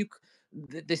mean,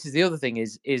 this is the other thing,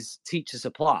 is teacher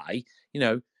supply.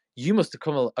 You must have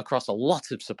come across a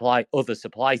lot of other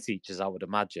supply teachers, I would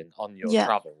imagine, on your Yeah.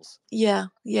 travels. Yeah.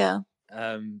 Yeah.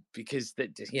 Because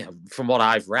from what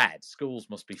I've read, schools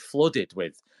must be flooded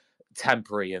with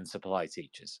temporary and supply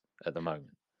teachers at the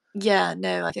moment. Yeah.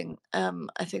 No, I think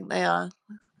they are.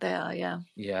 They are. Yeah.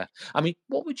 Yeah. I mean,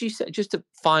 what would you say? Just a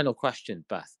final question,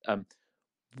 Beth.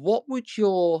 What would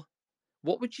your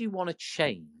what would you want to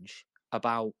change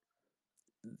about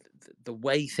the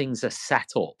way things are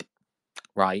set up,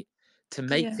 right, to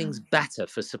make things better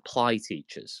for supply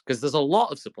teachers? Because there's a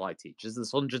lot of supply teachers.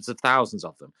 There's hundreds of thousands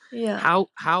of them. Yeah.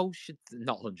 How should,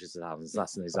 not hundreds of thousands,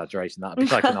 that's an exaggeration. That'd be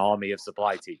like an army of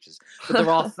supply teachers. But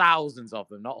there are thousands of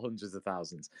them, not hundreds of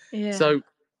thousands. Yeah. So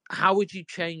how would you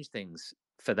change things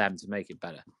for them to make it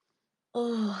better?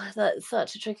 Oh, that's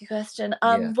such a tricky question.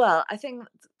 Yeah. Well, I think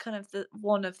kind of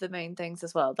one of the main things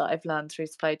as well that I've learned through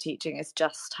supply teaching is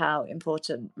just how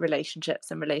important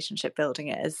relationships and relationship building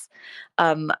is.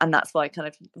 And that's why kind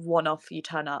of one off you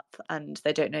turn up and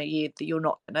they don't know you, that you're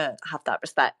not gonna have that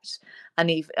respect.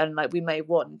 And like we may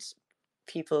want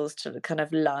pupils to kind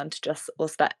of learn to just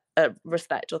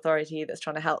respect authority that's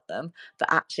trying to help them, but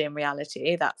actually in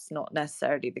reality that's not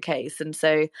necessarily the case. And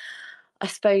so I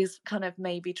suppose kind of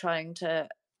maybe trying to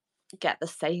get the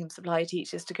same supply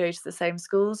teachers to go to the same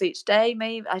schools each day.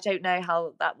 Maybe I don't know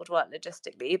how that would work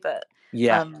logistically, but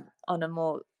Yeah. on a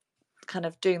more kind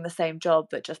of doing the same job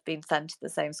but just being sent to the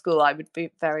same school, I would be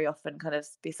very often kind of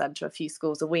be sent to a few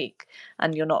schools a week,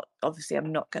 and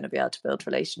I'm not going to be able to build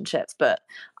relationships. But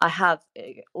I have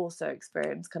also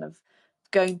experienced kind of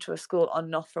going to a school on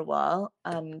and off for a while,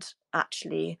 and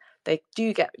actually they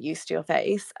do get used to your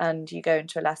face, and you go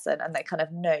into a lesson and they kind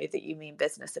of know that you mean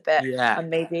business a bit. Yeah. And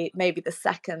maybe the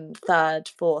second, third,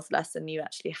 fourth lesson you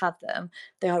actually have them,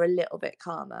 they are a little bit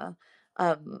calmer,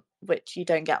 which you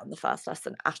don't get on the first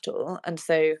lesson at all. And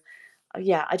so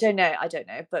yeah, I don't know,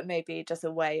 but maybe just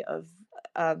a way of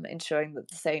ensuring that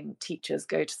the same teachers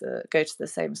go to the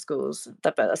same schools.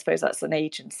 But I suppose that's an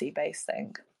agency based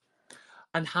thing.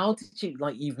 And how did you,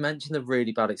 like, you've mentioned the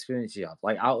really bad experience you had,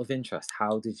 like, out of interest,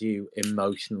 how did you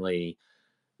emotionally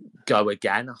go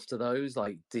again after those?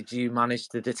 Like, did you manage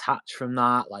to detach from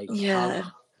that? Like,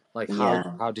 Yeah.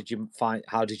 how did you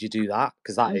do that?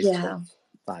 Because that is Yeah. tough.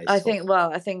 That is I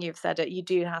tough. think you've said it. You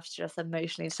do have to just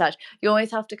emotionally detach. You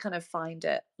always have to kind of find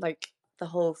it, like the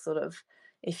whole sort of,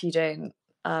 if you don't,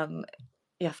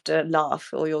 you have to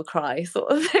laugh or you'll cry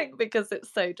sort of thing, because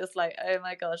it's so just like, oh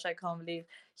my gosh, I can't believe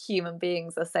human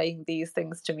beings are saying these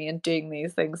things to me and doing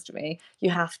these things to me. You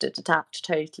have to detach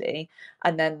totally.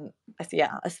 And then,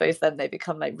 yeah, I suppose then they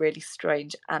become like really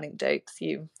strange anecdotes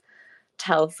you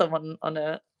tell someone on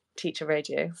a teacher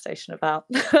radio station about.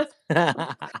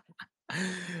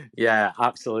 Yeah,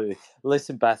 absolutely.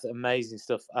 Listen, Beth, amazing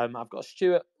stuff. I've got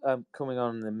Stuart coming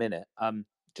on in a minute.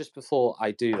 Just before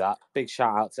I do that, big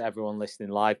shout out to everyone listening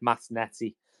live. Matt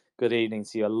Netty, good evening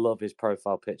to you. I love his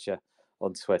profile picture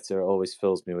on Twitter. It always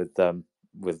fills me with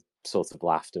sort of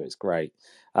laughter. It's great.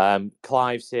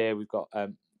 Clive's here. We've got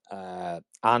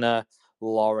Anna,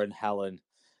 Lauren, Helen,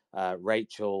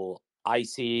 Rachel,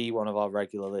 ICE, one of our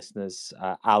regular listeners,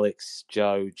 Alex,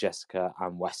 Joe, Jessica,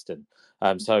 and Weston.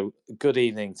 So good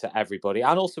evening to everybody.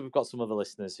 And also we've got some other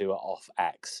listeners who are off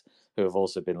X who have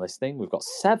also been listening. We've got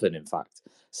 7, in fact.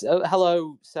 So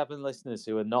hello, 7 listeners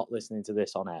who are not listening to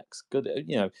this on X. Good,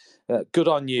 good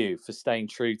on you for staying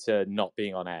true to not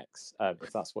being on X,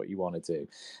 if that's what you want to do.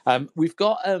 We've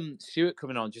got Stuart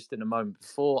coming on just in a moment.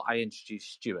 Before I introduce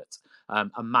Stuart,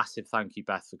 a massive thank you,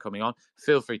 Beth, for coming on.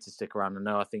 Feel free to stick around. I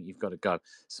know I think you've got to go.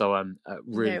 So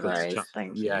really No good worries, to chat.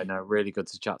 thank Yeah, you. no, really good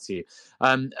to chat to you.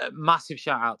 Massive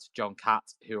shout out to John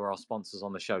Catt, who are our sponsors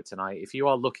on the show tonight. If you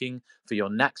are looking for your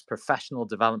next professional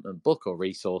development book or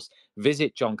resource,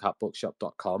 visit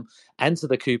johncattbookshop.com. Enter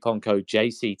the coupon code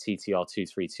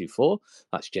JCTTR2324.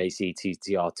 That's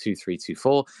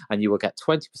JCTTR2324, and you will get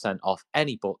 20% off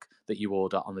any book that you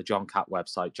order on the John Catt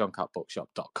website,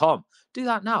 johncattbookshop.com. Do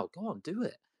that now. Go on, do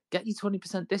it. Get you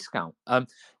 20% discount.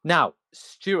 Now,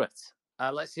 Stuart,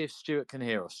 let's see if Stuart can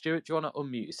hear us. Stuart, do you want to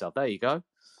unmute yourself? There you go.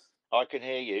 I can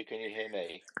hear you. Can you hear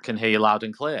me? I can hear you loud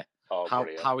and clear. Oh,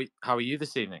 brilliant. How are you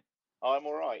this evening? I'm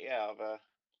all right. Yeah, I've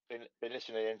been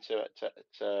listening into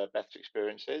Beth's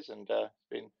experiences, and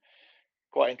been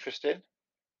quite interesting.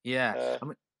 Yeah,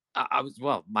 I mean,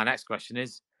 my next question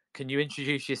is, can you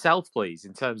introduce yourself, please,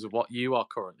 in terms of what you are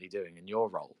currently doing in your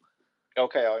role?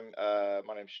 Okay,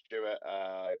 my name's Stuart.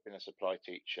 I've been a supply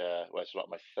teacher. Well, it's like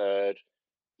my 3rd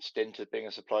stint of being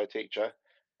a supply teacher.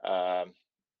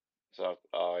 So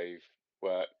I've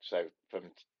worked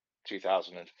from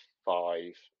 2005.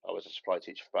 I was a supply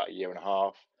teacher for about a year and a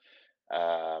half.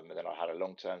 And then I had a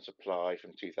long-term supply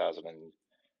from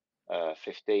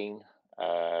 2015,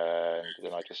 and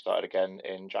then I just started again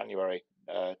in January,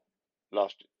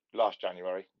 last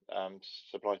January,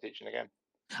 supply teaching again.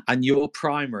 And you're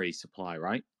primary supply,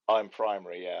 right? I'm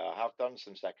primary, yeah. I have done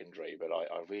some secondary, but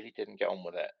I really didn't get on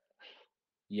with it.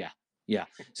 Yeah.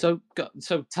 So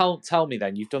tell me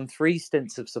then. You've done 3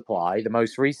 stints of supply. The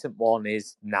most recent one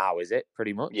is now, is it?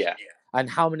 Pretty much. Yeah. And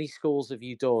how many schools have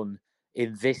you done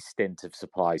in this stint of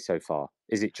supply so far?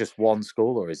 Is it just one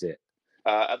school, or is it?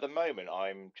 At the moment,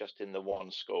 I'm just in the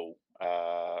one school.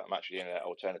 I'm actually in an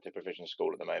alternative provision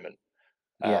school at the moment.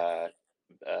 Yeah.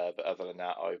 But other than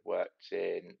that, I've worked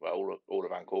in all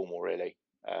around Cornwall really,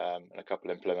 and a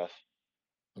couple in Plymouth.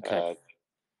 Okay.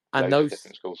 And Loads of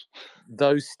different schools.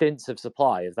 those stints of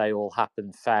supply, have they all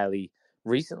happened fairly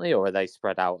recently, or are they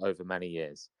spread out over many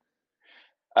years?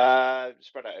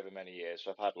 Spread out over many years.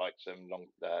 So I've had like some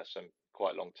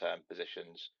quite long-term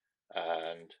positions,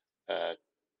 and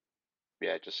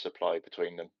yeah, just supply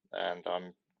between them. And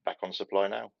I'm back on supply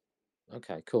now.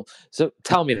 Okay, cool. So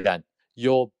tell me then,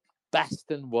 your best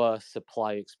and worst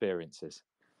supply experiences.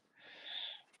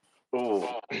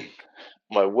 Oh,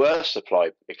 my worst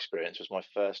supply experience was my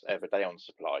first ever day on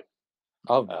supply.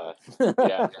 Oh Uh, no,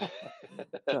 yeah.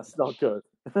 that's not good.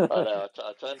 I know.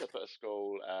 I turned up at a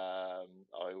school.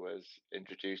 I was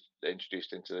introduced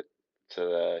to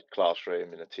the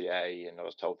classroom and a TA, and I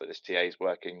was told that this TA is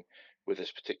working with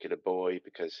this particular boy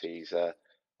because he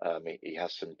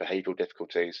has some behavioural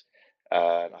difficulties.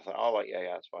 And I thought, oh right,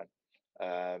 yeah, that's fine.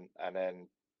 And then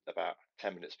about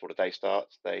 10 minutes before the day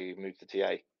starts, they moved the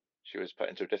TA. She was put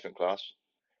into a different class.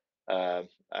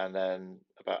 And then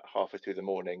about halfway through the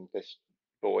morning, this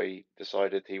boy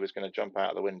decided he was going to jump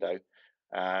out of the window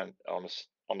and on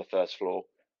the first floor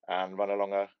and run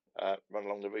along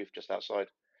the roof just outside.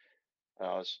 And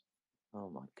I was Oh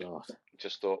my god.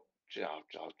 just thought,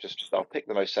 I'll pick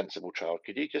the most sensible child.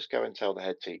 Could you just go and tell the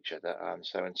head teacher that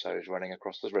so and so is running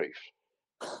across the roof?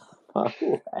 No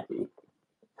way.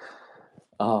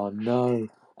 Oh no.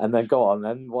 And then go on.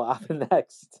 Then what happened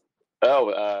next?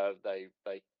 Oh, they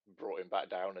brought him back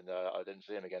down, and I didn't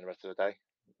see him again the rest of the day.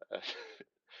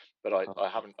 But Oh,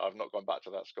 I've not gone back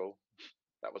to that school.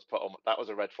 That was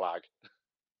a red flag.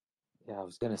 yeah, I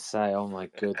was gonna say. Oh my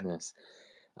goodness.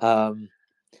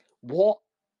 What?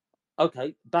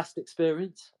 Okay, best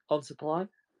experience on supply.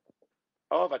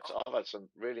 Oh, I've had some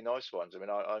really nice ones. I mean,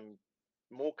 I'm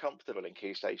more comfortable in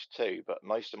Key Stage 2, but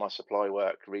most of my supply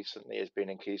work recently has been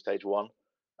in Key Stage 1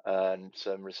 and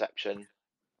some reception,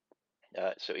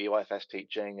 so EYFS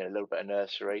teaching and a little bit of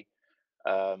nursery.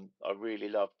 I really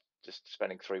loved just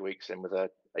spending 3 weeks in with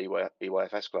a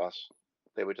EYFS class.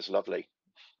 They were just lovely,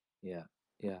 Yeah,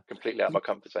 yeah. completely out of my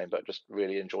comfort zone, but just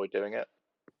really enjoyed doing it.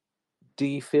 Do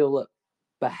you feel that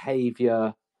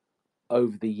behaviour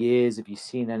over the years? Have you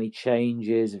seen any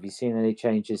changes? Have you seen any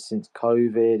changes since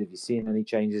COVID? Have you seen any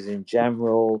changes in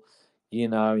general?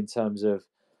 In terms of,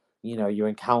 you're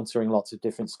encountering lots of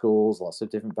different schools, lots of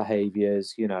different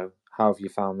behaviours. How have you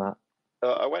found that?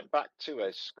 I went back to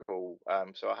a school.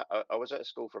 So I was at a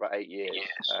school for about 8 years,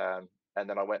 and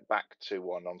then I went back to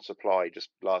one on supply just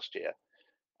last year.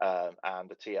 And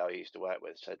the TA I used to work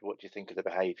with said, "What do you think of the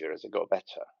behaviour? Has it got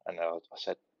better?" And I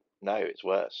said, "No, it's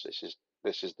worse.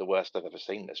 This is the worst I've ever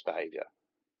seen this behaviour."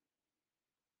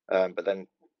 But then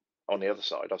on the other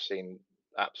side, I've seen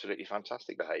absolutely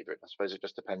fantastic behaviour. I suppose it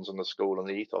just depends on the school and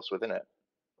the ethos within it.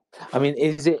 I mean,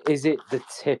 is it the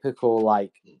typical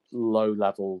like low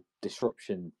level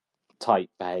disruption type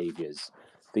behaviours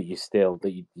that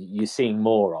you're seeing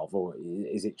more of, or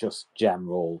is it just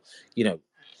general?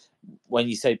 When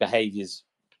you say behaviours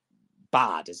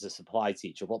bad as a supply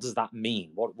teacher, what does that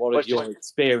mean? What Well, have it's just your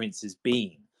experiences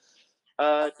been?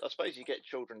 I suppose you get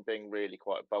children being really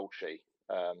quite bolshy,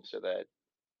 so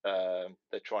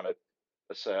they're trying to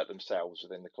assert themselves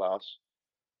within the class.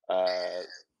 Uh,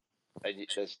 and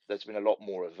there's been a lot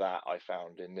more of that I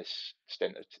found in this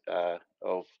stint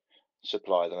of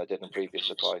supply than I did in previous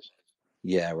supplies.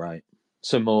 Yeah, right.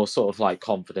 So more sort of like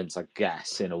confidence, I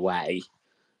guess, in a way.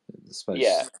 I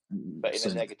Yeah, suppose but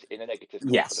some. in a negative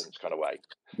Yes, confidence kind of way.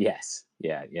 yes,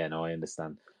 yeah, yeah. No, I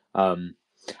understand. And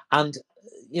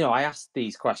I asked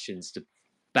these questions to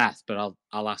Beth, but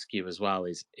I'll ask you as well.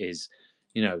 Is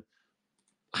you know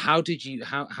how do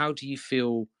you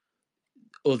feel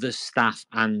other staff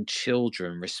and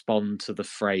children respond to the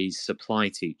phrase supply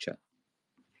teacher?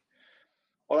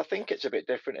 Well, I think it's a bit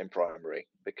different in primary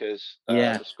because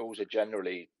Yeah. the schools are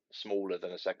generally smaller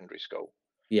than a secondary school.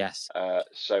 Yes.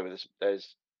 So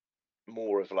there's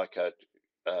more of like a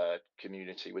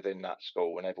community within that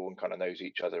school, and everyone kind of knows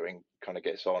each other and kind of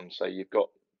gets on. So you've got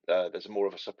there's more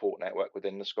of a support network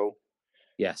within the school.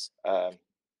 Yes. Um,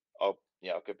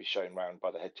 I could be shown around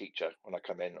by the head teacher when I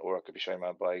come in, or I could be shown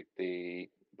around by the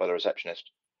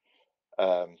receptionist.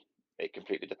 Um, it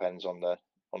completely depends on the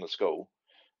school,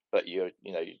 but you're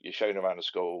shown around the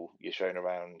school, you're shown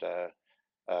around,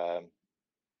 um,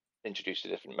 introduced to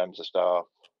different members of staff.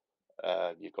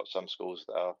 You've got some schools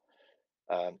that are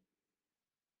um,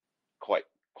 quite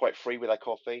free with their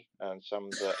coffee, and some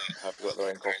that have got their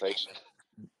own coffee.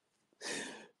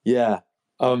 Yeah.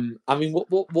 I mean,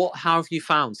 what? How have you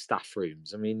found staff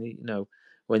rooms? I mean,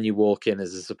 when you walk in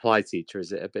as a supply teacher,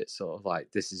 is it a bit sort of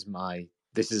like this is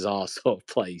our sort of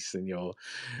place, and you're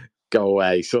go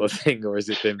away sort of thing, or has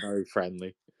it been very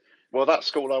friendly? Well, that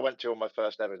school I went to on my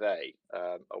first ever day,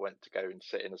 I went to go and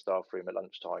sit in the staff room at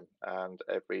lunchtime, and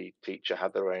every teacher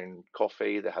had their own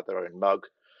coffee, they had their own mug,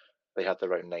 they had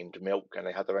their own named milk, and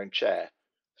they had their own chair.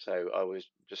 So I was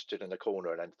just stood in the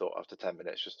corner and then thought after 10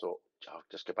 minutes, just thought, I'll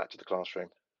just go back to the classroom.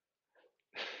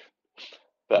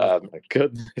 But Oh my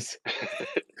goodness,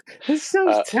 this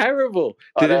sounds uh, terrible.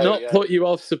 I Did it know, not yeah. put you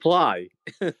off supply?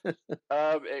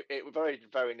 It very,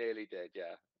 very nearly did,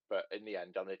 yeah. But in the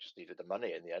end, I just needed the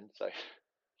money in the end. So,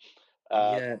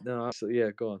 Yeah, no, absolutely.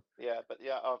 Yeah, go on. yeah, but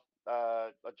yeah,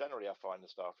 generally I find the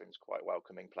staff rooms quite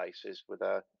welcoming places with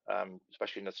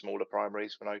especially in the smaller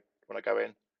primaries when I go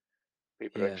in.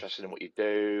 People are Yeah. interested in what you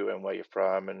do and where you're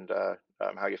from and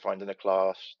how you're finding the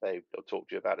class. They'll talk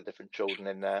to you about the different children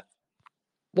in there.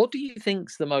 What do you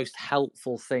think's the most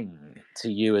helpful thing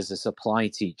to you as a supply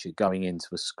teacher going into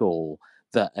a school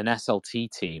that an SLT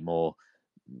team or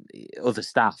other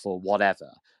staff or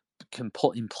whatever can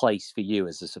put in place for you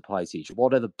as a supply teacher?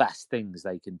 What are the best things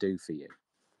they can do for you?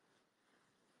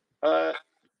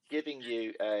 Giving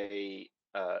you a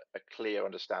clear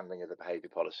understanding of the behaviour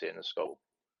policy in the school.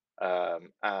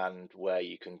 And where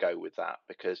you can go with that,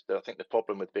 because I think the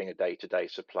problem with being a day-to-day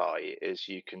supply is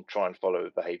you can try and follow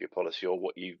a behaviour policy or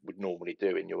what you would normally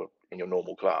do in your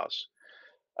normal class,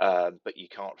 but you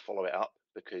can't follow it up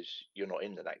because you're not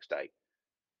in the next day.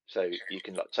 So you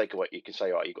can take away, you can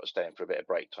say, oh, you've got to stay in for a bit of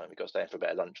break time, you've got to stay in for a bit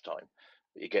of lunchtime.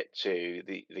 But you get to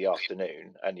the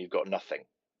afternoon and you've got nothing.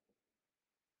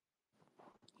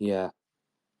 Yeah,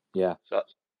 yeah, So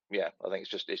that's, yeah, I think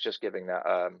it's just giving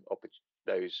that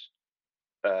those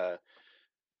uh,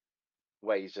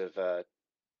 ways of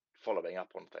following up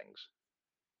on things.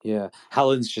 yeah.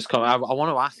 Helen's just come. I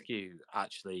want to ask you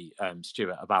actually,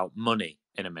 Stuart, about money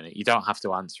in a minute. You don't have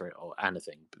to answer it or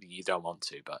anything, but you don't want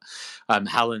to. But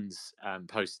Helen's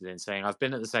posted in saying, "I've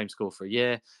been at the same school for a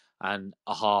year and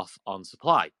a half on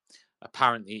supply.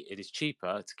 Apparently, it is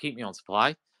cheaper to keep me on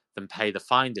supply than pay the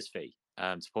finder's fee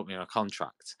to put me on a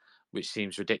contract." Which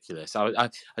seems ridiculous. I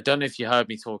don't know if you heard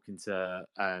me talking to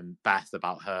Beth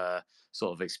about her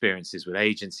sort of experiences with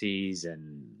agencies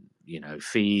and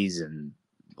fees and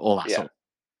all that Yeah. sort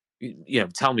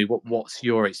of, tell me what's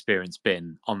your experience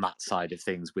been on that side of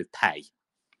things with pay?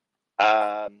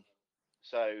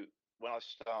 So when I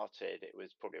started, it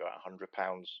was probably about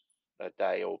 £100 a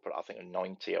day, or I think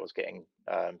 90 I was getting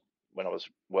when I was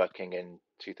working in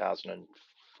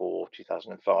 2004,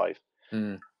 2005.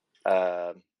 Mm.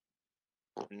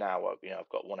 Now, I've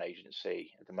got one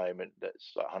agency at the moment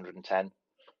that's like 110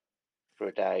 for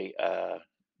a day.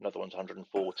 Another one's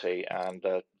 140, and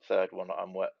the third one that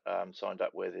I'm signed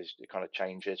up with it kind of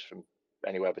changes from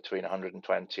anywhere between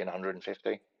 120 and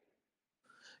 150.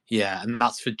 Yeah, and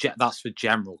that's for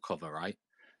general cover, right?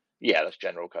 Yeah, that's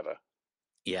general cover.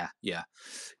 Yeah, yeah,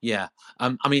 yeah.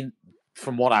 I mean,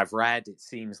 from what I've read, it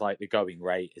seems like the going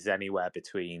rate is anywhere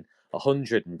between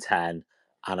 110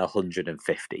 and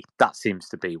 150. That seems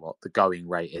to be what the going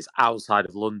rate is outside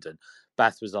of London.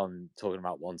 Beth was on talking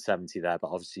about 170 there, but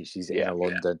obviously she's in Yeah. a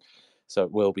London, so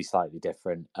it will be slightly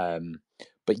different.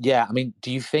 But yeah, I mean,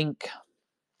 do you think?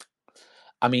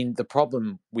 I mean, the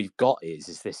problem we've got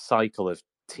is this cycle of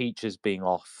teachers being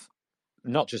off,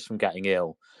 not just from getting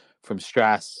ill, from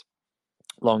stress,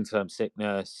 long-term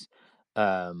sickness,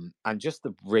 and just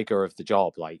the rigor of the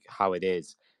job, like how it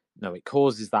is. It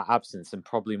causes that absence, and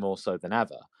probably more so than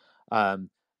ever. Um,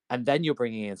 and then you're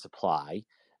bringing in supply,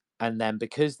 and then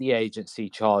because the agency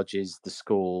charges the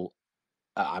school,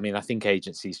 I mean, I think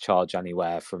agencies charge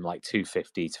anywhere from like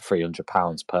 £250 to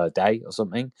 £300 per day or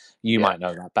something. You Yeah. might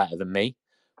know that better than me,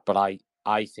 but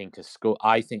I think a school.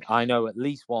 I think I know at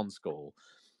least one school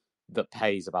that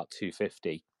pays about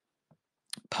 £250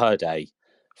 per day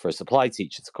for a supply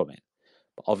teacher to come in.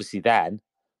 But obviously, then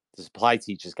the supply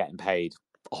teacher's getting paid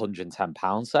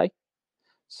 £110, say.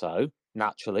 So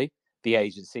naturally, the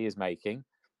agency is making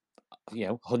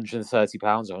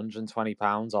 £130 or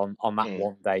 £120 on that Mm.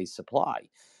 1 day supply.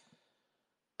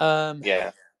 Um,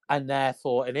 Yeah. and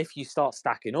therefore, and if you start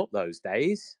stacking up those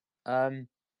days,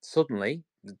 suddenly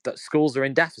that schools are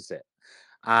in deficit,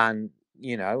 and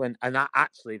and that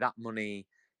actually that money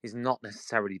is not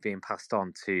necessarily being passed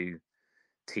on to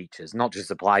teachers, not just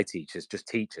supply teachers, just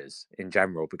teachers in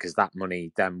general, because that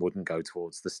money then wouldn't go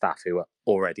towards the staff who are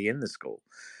already in the school.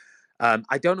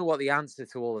 I don't know what the answer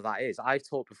to all of that is. I've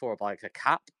talked before about like a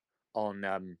cap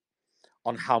on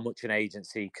how much an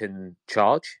agency can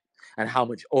charge. and how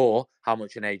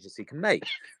much an agency can make.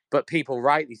 But people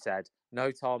rightly said,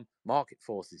 no, Tom, market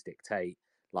forces dictate.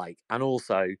 Like, and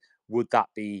also, would that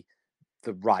be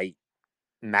the right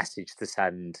message to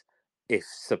send if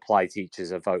supply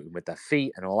teachers are voting with their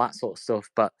feet and all that sort of stuff?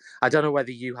 But I don't know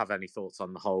whether you have any thoughts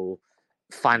on the whole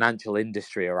financial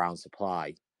industry around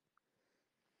supply.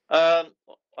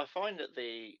 I find that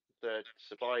the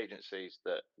supply agencies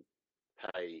that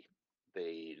pay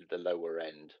the lower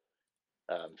end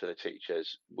for the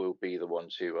teachers will be the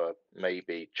ones who are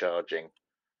maybe charging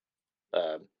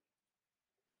one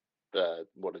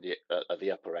of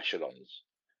the upper echelons,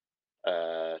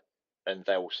 and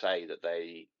they'll say that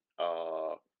they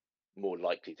are more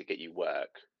likely to get you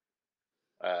work.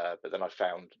 But then I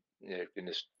found, in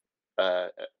this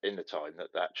in the time that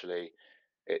actually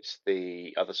it's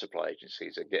the other supply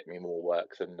agencies that get me more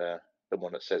work than the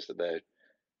one that says that they're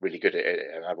really good at it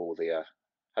and have all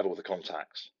the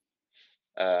contacts.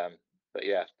 But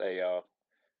yeah, they are.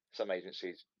 Some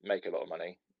agencies make a lot of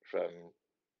money from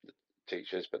the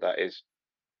teachers, but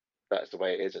that's the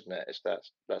way it is, isn't it?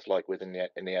 That's like within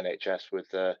in the NHS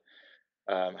with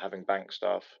having bank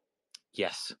staff.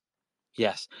 Yes.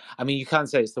 Yes. I mean, you can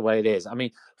say it's the way it is. I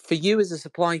mean, for you as a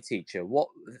supply teacher, what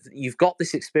you've got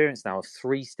this experience now of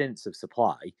 3 stints of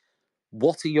supply.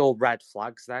 What are your red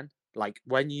flags then? Like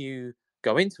when you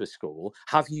go into a school,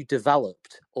 have you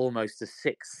developed almost a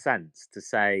sixth sense to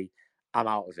say, I'm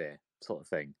out of here, sort of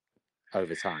thing,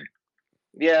 over time?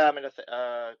 Yeah, I mean,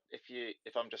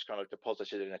 if I'm just kind of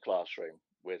deposited in a classroom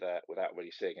without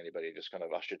really seeing anybody, just kind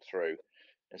of ushered through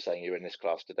and saying you're in this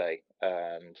class today,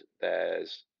 and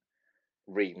there's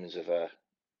reams of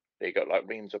you got like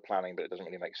reams of planning, but it doesn't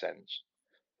really make sense.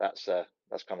 That's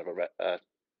kind of a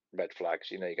red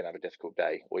flags. You know, you're gonna have a difficult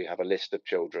day, or you have a list of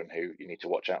children who you need to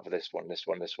watch out for this one, this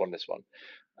one, this one, this one.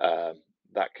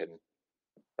 That can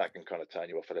kind of turn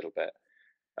you off a little bit.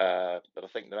 But I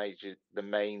think the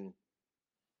main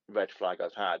red flag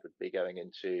I've had would be going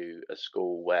into a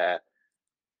school where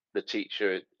the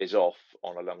teacher is off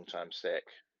on a long term sick.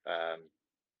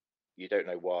 You don't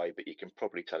know why, but you can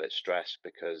probably tell it's stress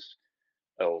because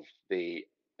of the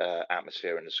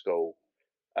atmosphere in the school,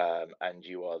 and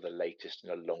you are the latest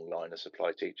in a long line of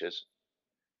supply teachers.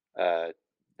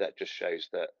 That just shows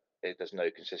that there's no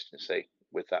consistency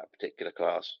with that particular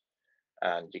class,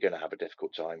 and you're going to have a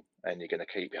difficult time, and you're going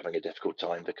to keep having a difficult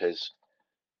time because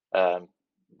um,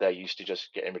 they're used to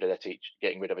just getting rid of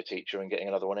getting rid of a teacher and getting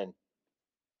another one in.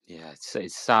 Yeah,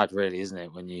 it's sad, really, isn't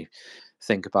it, when you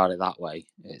think about it that way?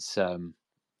 It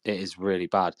is really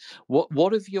bad.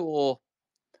 What of your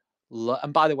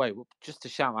and by the way, just to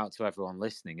shout out to everyone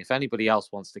listening, if anybody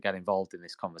else wants to get involved in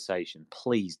this conversation,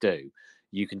 please do.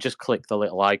 You can just click the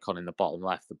little icon in the bottom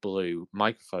left, the blue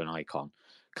microphone icon.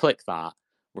 Click that,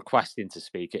 requesting to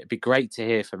speak. It'd be great to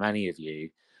hear from any of you,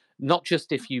 not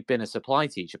just if you've been a supply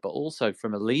teacher, but also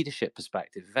from a leadership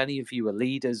perspective. If any of you are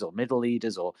leaders or middle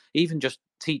leaders or even just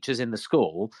teachers in the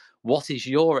school, what is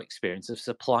your experience of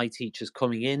supply teachers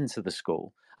coming into the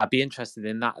school? I'd be interested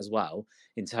in that as well,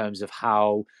 in terms of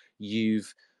how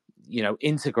you've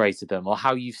integrated them or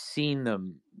how you've seen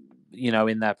them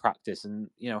in their practice, and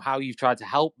how you've tried to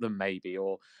help them, maybe,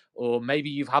 or maybe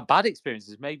you've had bad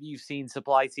experiences. Maybe you've seen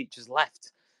supply teachers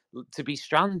left to be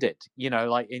stranded,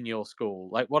 like in your school.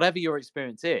 Like, whatever your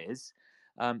experience is,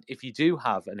 if you do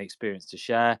have an experience to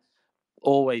share,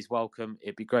 always welcome.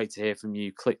 It'd be great to hear from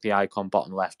you. Click the icon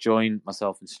bottom left, join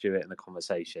myself and Stuart in the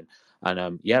conversation,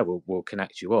 and we'll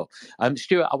connect you up.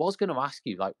 Stuart, I was going to ask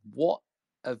you, like, what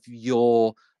of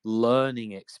your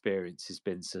learning experience has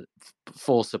been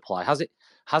for supply? Has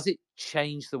it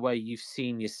changed the way you've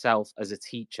seen yourself as a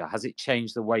teacher? Has it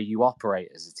changed the way you operate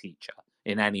as a teacher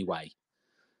in any way?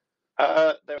 There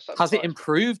are some Has it times.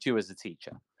 improved you as a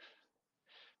teacher?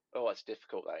 Oh, it's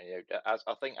difficult. That as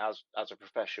I think as a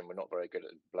profession, we're not very good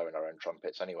at blowing our own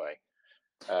trumpets anyway.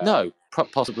 No,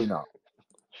 possibly not.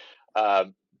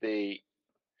 The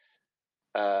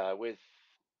With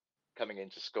coming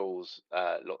into schools,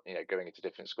 going into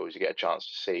different schools, you get a chance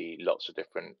to see lots of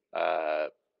different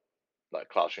like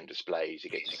classroom displays. You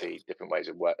get to see different ways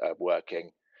of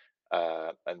working,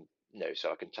 and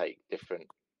so I can take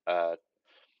uh,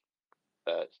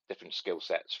 different skill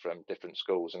sets from different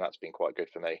schools, and that's been quite good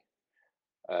for me.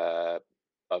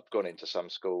 I've gone into some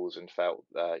schools and felt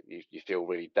you feel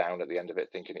really down at the end of it,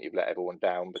 thinking that you've let everyone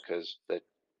down because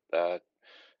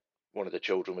one of the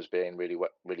children was being really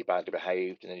badly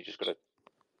behaved, and then you just got to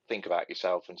think about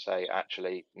yourself and say,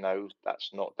 actually, no,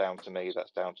 that's not down to me.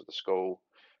 That's down to the school.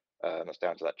 That's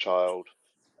down to that child,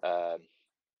 and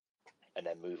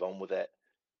then move on with it.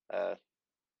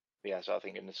 Yeah, so I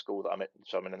think in the school that I'm at,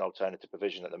 so I'm in an alternative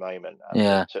provision at the moment, and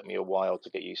it took me a while to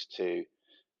get used to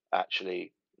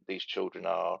actually these children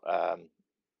are,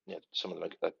 some of them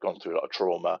have gone through a lot of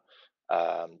trauma.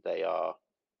 They are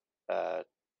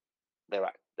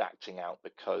they're acting out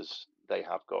because they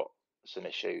have got some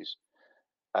issues,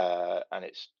 and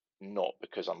it's not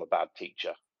because I'm a bad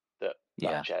teacher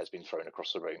that chair's been thrown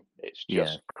across the room. It's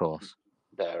just of course.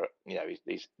 they're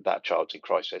that child's in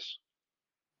crisis.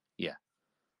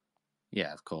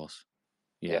 Yeah, of course.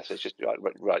 So it's just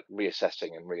right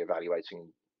reassessing and reevaluating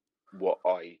what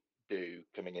I do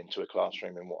coming into a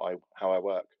classroom and how I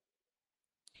work.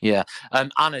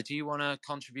 Anna, do you want to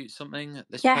contribute something at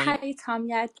this point? Hi Tom.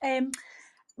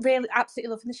 Really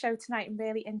absolutely loving the show tonight and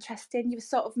really interesting. You were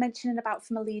sort of mentioning about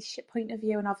from a leadership point of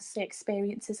view and obviously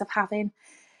experiences of having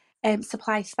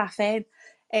supply staff in.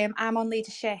 I'm on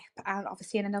leadership and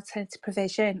obviously in an alternative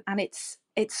provision, and it's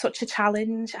such a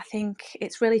challenge. I think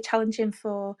it's really challenging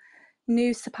for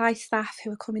new supply staff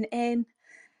who are coming in,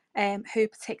 who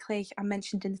particularly I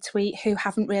mentioned in the tweet, who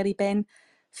haven't really been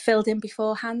filled in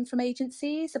beforehand from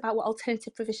agencies about what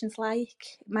alternative provision's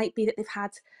like. It might be that they've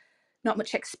had not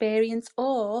much experience,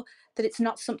 or that it's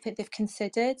not something they've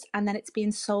considered, and then it's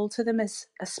being sold to them as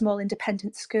a small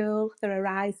independent school. They're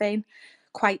arriving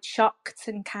quite shocked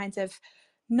and kind of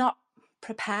not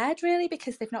prepared really,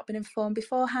 because they've not been informed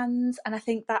beforehand, and I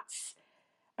think that's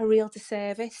a real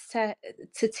disservice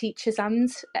to teachers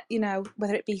and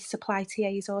whether it be supply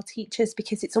TAs or teachers,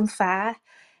 because it's unfair.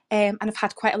 And I've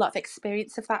had quite a lot of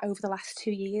experience of that over the last 2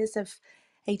 years of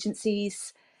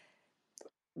agencies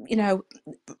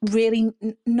really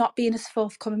not being as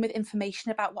forthcoming with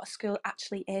information about what a school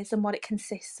actually is and what it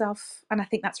consists of, and I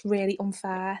think that's really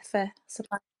unfair for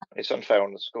supply. It's unfair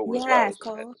on the school as well,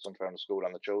 isn't it? It's unfair on the school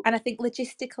and the children. And I think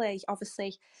logistically,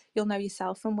 obviously, you'll know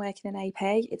yourself from working in AP,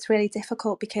 it's really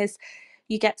difficult because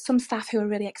you get some staff who are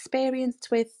really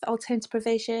experienced with alternative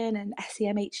provision and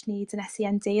SEMH needs and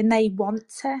SEND, and they want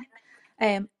to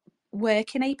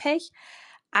work in AP.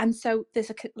 And so there's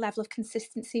a level of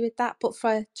consistency with that. But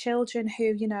for children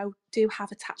who, do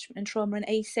have attachment and trauma and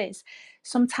ACEs,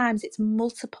 sometimes it's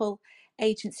multiple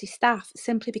agency staff,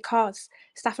 simply because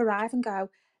staff arrive and go,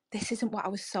 this isn't what I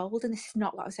was sold and this is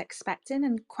not what I was expecting,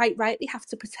 and quite rightly have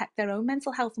to protect their own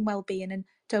mental health and well-being and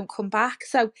don't come back.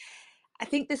 So I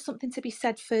think there's something to be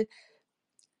said for,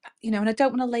 and I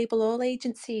don't want to label all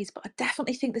agencies, but I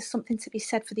definitely think there's something to be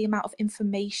said for the amount of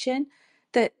information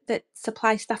that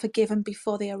supply staff are given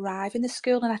before they arrive in the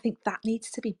school, and I think that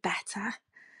needs to be better.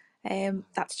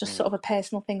 That's just sort of a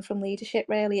personal thing from leadership,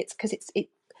 really. It's because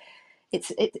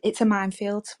it's a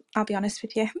minefield, I'll be honest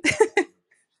with you.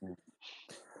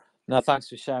 No, thanks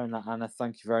for sharing that, Anna.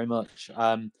 Thank you very much.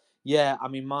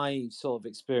 My sort of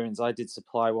experience, I did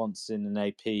supply once in an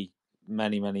AP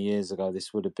many years ago.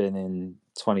 This would have been in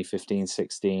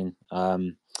 2015-16,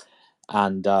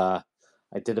 and I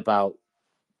did about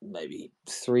maybe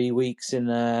 3 weeks in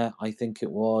there, I think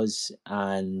it was,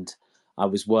 and I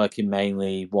was working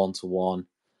mainly one-to-one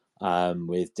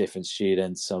with different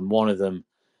students, and one of them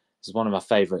is one of my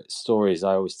favorite stories.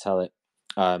 I always tell it.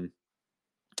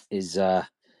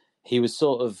 He was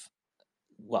sort of,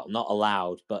 well, not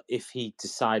allowed, but if he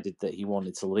decided that he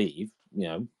wanted to leave,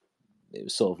 it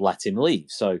was sort of let him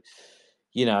leave. So,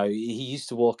 he used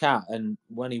to walk out, and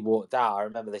when he walked out, I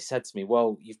remember they said to me,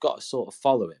 well, you've got to sort of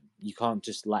follow him. You can't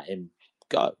just let him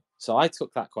go. So I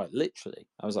took that quite literally.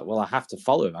 I was like, well, I have to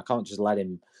follow him. I can't just let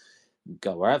him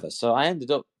go wherever. So I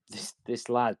ended up, this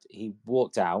lad, he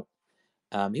walked out.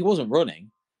 He wasn't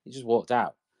running. He just walked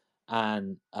out.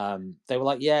 And they were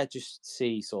like, yeah, just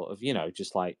see sort of,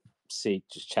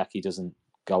 just check he doesn't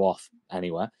go off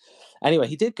anywhere. Anyway,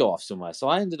 he did go off somewhere. So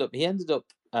he ended up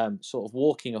sort of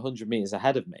walking 100 meters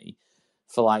ahead of me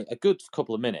for like a good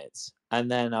couple of minutes.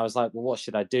 And then I was like, well, what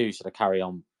should I do? Should I carry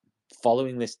on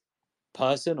following this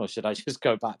person, or should I just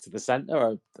go back to the center,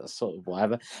 or sort of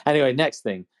whatever? Anyway, next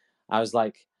thing, I was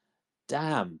like,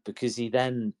 damn, because he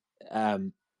then,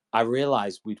 I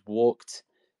realized we'd walked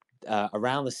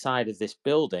around the side of this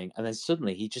building, and then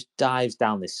suddenly he just dives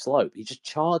down this slope. He just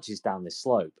charges down this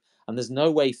slope, and there's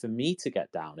no way for me to get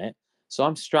down it. So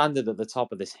I'm stranded at the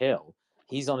top of this hill.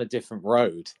 He's on a different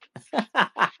road.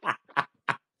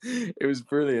 It was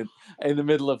brilliant, in the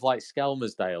middle of like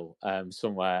Skelmersdale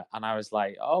somewhere, and I was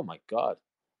like, oh my god,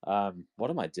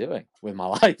 what am I doing with my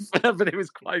life? But it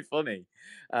was quite funny.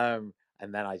 And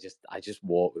then I just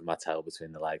walked with my tail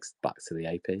between the legs back to the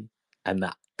AP, and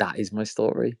that is my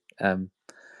story. Yeah,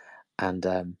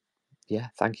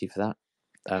 thank you for that.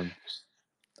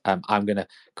 I'm gonna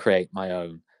create my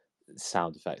own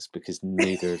sound effects, because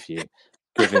neither of you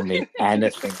giving me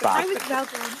anything back. I was well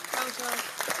done.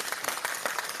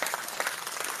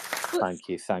 Thank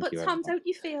you But very Tom, much. don't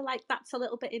you feel like that's a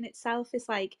little bit in itself is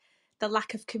like the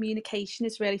lack of communication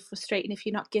is really frustrating if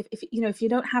you're not if you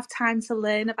don't have time to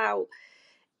learn about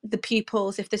the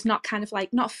pupils, if there's not kind of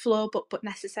like not a flow but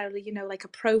necessarily like a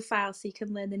profile so you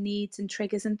can learn the needs and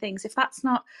triggers and things, if that's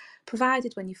not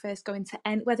provided when you first go into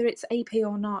whether it's AP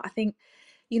or not, I think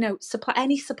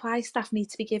any supply staff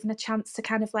need to be given a chance to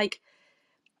kind of like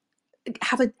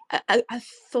have a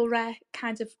thorough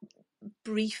kind of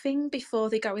briefing before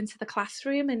they go into the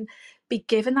classroom and be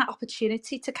given that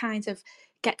opportunity to kind of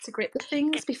get to grip with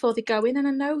things before they go in. And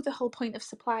I know the whole point of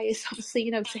supply is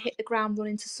obviously to hit the ground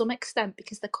running to some extent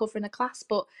because they're covering a class,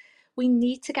 but we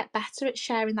need to get better at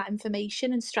sharing that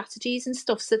information and strategies and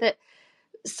stuff so that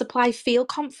supply feel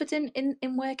confident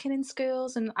in working in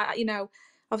schools. And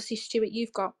obviously, Stuart,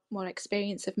 you've got more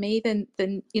experience of me than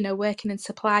working in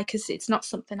supply because it's not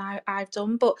something I've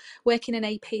done, but working in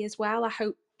AP as well. I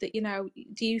hope that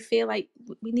do you feel like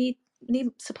we need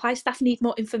supply staff need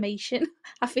more information?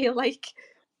 I feel like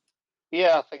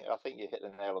Yeah, I think you hit the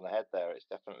nail on the head there. It's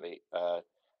definitely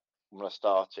when I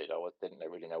started, I didn't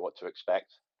really know what to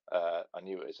expect. I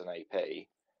knew it was an AP.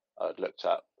 I'd looked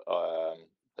up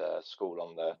the school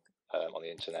on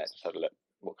the internet, just had a look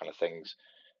what kind of things,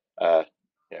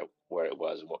 where it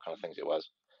was and what kind of things it was.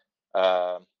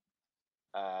 And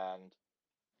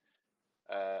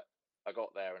I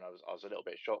got there and I was a little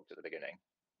bit shocked at the beginning,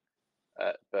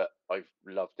 but I've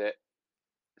loved it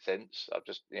since. I've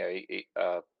just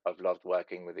I've loved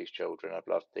working with these children. I've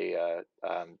loved the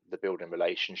building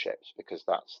relationships because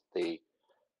I think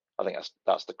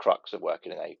that's the crux of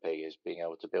working in AP is being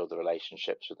able to build the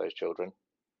relationships with those children.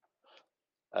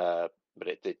 But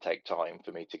it did take time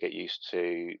for me to get used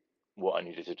to what I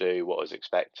needed to do, what was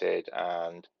expected,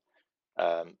 and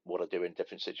what I do in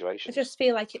different situations. I just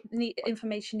feel like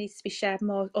information needs to be shared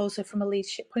more also from a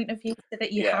leadership point of view so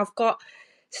that you Yeah. have got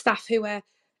staff who are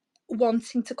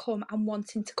wanting to come and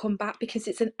wanting to come back, because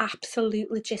it's an absolute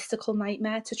logistical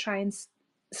nightmare to try and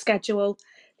schedule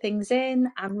things in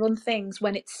and run things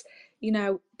when it's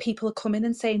people are coming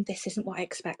and saying this isn't what I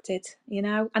expected,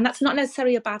 and that's not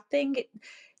necessarily a bad thing.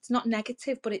 It's not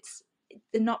negative, but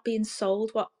they're not being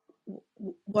sold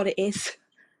what it is.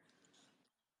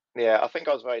 Yeah, I think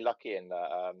I was very lucky in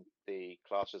that the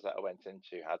classes that I went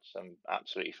into had some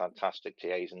absolutely fantastic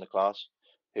TAs in the class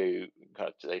who kind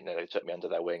of they took me under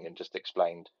their wing and just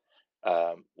explained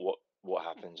what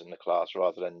happens in the class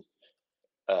rather than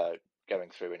going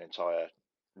through an entire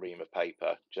ream of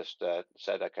paper. Just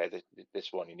said, okay,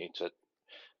 this one you need to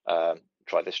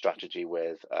try this strategy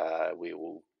with. We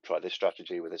will try this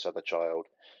strategy with this other child,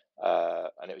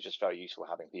 and it was just very useful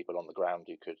having people on the ground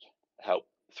who could help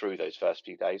through those first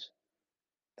few days.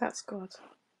 That's good.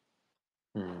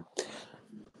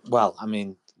 Well, I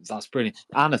mean, that's brilliant.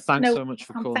 Anna, thanks so much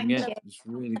for calling in. You. It's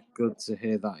really good to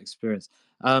hear that experience.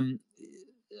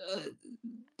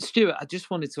 Stuart, I just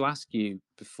wanted to ask you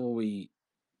before we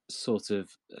sort of,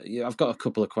 I've got a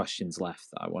couple of questions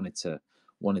left that I wanted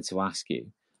to ask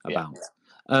you about.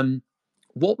 Yeah.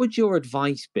 What would your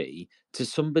advice be to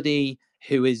somebody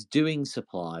who is doing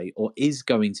supply or is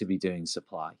going to be doing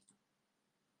supply?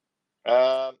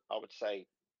 I would say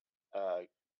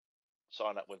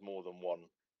sign up with more than one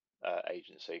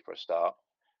agency for a start.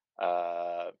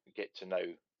 Get to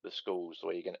know the schools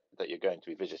that you're going to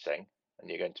be visiting and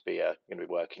you're going to be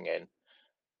working in,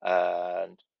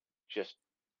 and just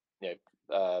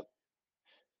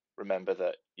remember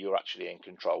that you're actually in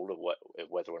control of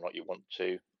whether or not you want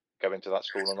to go into that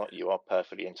school or not. You are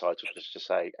perfectly entitled just to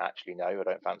say, actually, no, I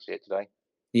don't fancy it today.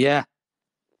 Yeah,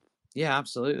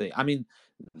 absolutely. I mean,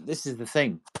 this is the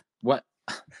thing. What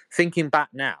thinking back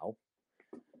now,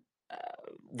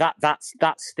 that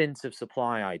stint of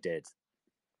supply I did.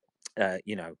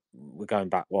 We're going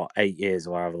back 8 years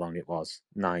or however long it was,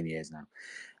 9 years now.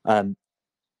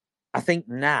 I think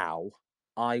now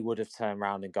I would have turned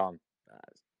around and gone,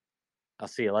 I'll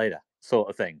see you later, sort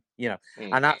of thing,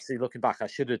 And actually looking back, I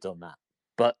should have done that,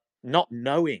 but not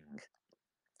knowing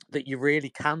that you really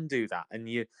can do that, and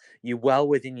you're well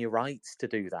within your rights to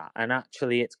do that, and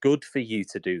actually it's good for you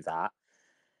to do that.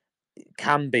 It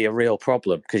can be a real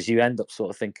problem because you end up sort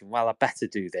of thinking, well, I better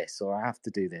do this or I have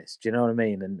to do this. Do you know what I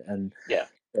mean? And yeah,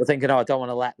 thinking, I don't want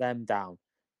to let them down.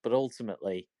 But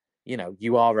ultimately,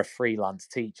 you are a freelance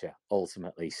teacher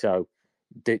ultimately, so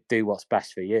do what's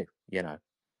best for you.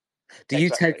 Do you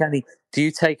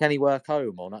take any work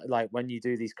home or not? Like when you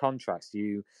do these contracts,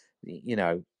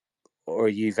 or are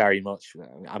you very much,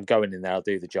 I'm going in there, I'll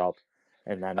do the job,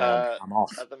 and then I'm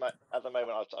off? At the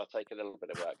moment, I'll take a little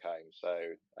bit of work home,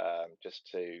 so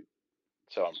just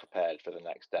so I'm prepared for the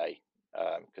next day,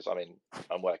 because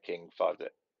I'm working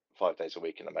 5 days a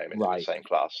week at the moment in the Right. same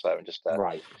class. So I'm just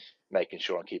Right. making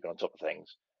sure I'm keeping on top of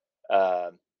things.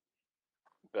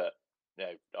 But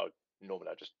normally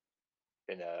I just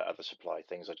in other supply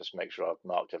things, I just make sure I've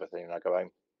marked everything and I go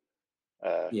home.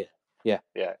 Yeah.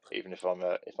 Even if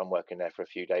I'm working there for a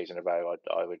few days in a row,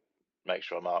 I would make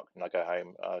sure I mark and I go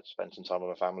home. I'd spend some time with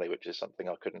my family, which is something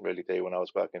I couldn't really do when I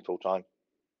was working full time.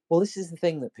 Well, this is the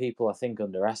thing that people, I think,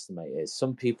 underestimate is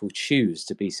some people choose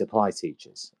to be supply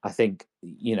teachers. I think,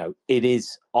 it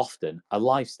is often a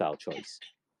lifestyle choice.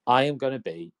 I am going to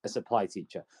be a supply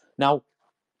teacher. Now,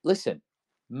 listen,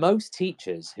 most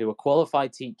teachers who are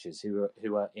qualified teachers, who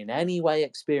are in any way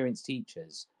experienced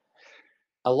teachers,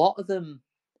 a lot of them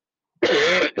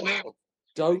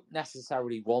don't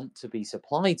necessarily want to be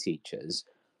supply teachers,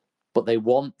 but they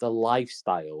want the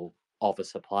lifestyle of a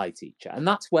supply teacher. And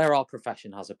that's where our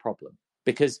profession has a problem,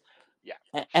 because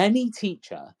any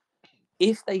teacher,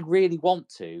 if they really want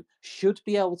to, should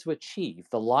be able to achieve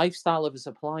the lifestyle of a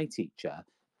supply teacher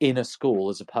in a school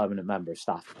as a permanent member of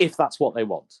staff, if that's what they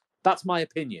want. That's my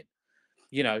opinion.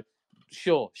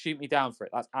 Sure, shoot me down for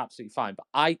it. That's absolutely fine. But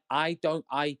I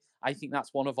think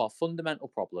that's one of our fundamental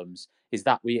problems, is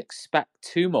that we expect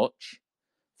too much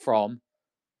from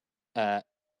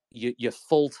your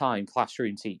full-time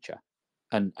classroom teacher.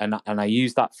 And I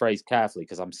use that phrase carefully,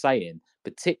 because I'm saying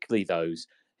particularly those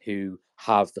who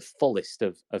have the fullest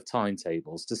of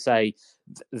timetables, to say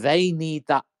they need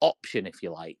that option, if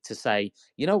you like, to say,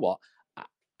 you know what,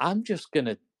 I'm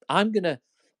gonna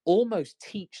almost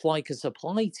teach like a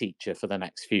supply teacher for the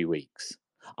next few weeks.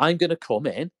 I'm gonna come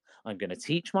in, I'm gonna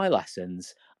teach my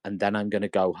lessons, and then I'm gonna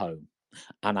go home,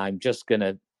 and I'm just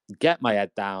gonna get my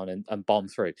head down and bomb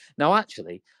through. Now,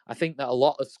 actually, I think that a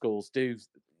lot of schools do,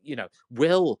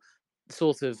 will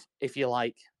sort of, if you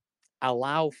like,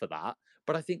 allow for that.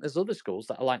 But I think there's other schools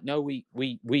that are like, no, we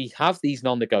have these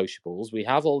non-negotiables, we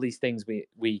have all these things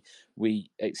we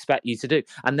expect you to do,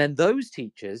 and then those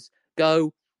teachers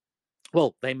go,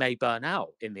 well, they may burn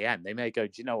out in the end. They may go,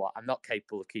 do you know what? I'm not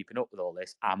capable of keeping up with all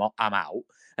this. I'm out.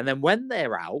 And then when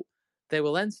they're out, they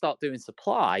will then start doing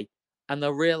supply, and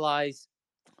they'll realize,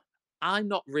 I'm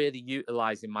not really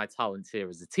utilizing my talents here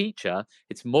as a teacher.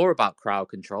 It's more about crowd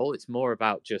control. It's more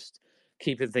about just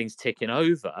keeping things ticking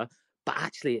over. But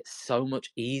actually, it's so much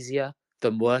easier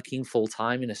than working full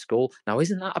time in a school. Now,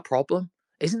 isn't that a problem?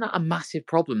 Isn't that a massive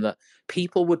problem, that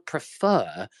people would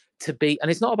prefer to be? And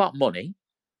it's not about money,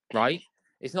 right?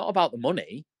 It's not about the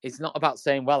money. It's not about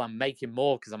saying, well, I'm making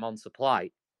more because I'm on supply.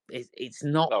 It's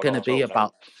not No, going not to at be all. No.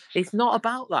 about, it's not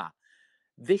about that.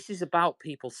 This is about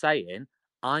people saying,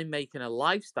 I'm making a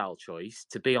lifestyle choice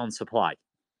to be on supply.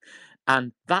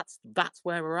 And that's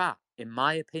where we're at, in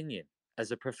my opinion,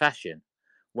 as a profession,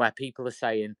 where people are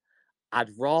saying,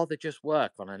 I'd rather just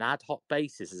work on an ad hoc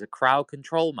basis as a crowd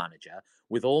control manager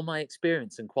with all my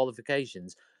experience and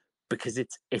qualifications, because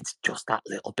it's just that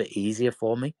little bit easier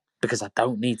for me, because I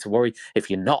don't need to worry. If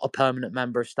you're not a permanent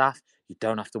member of staff, you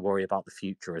don't have to worry about the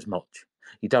future as much.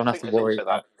 You I don't have think to worry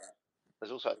about.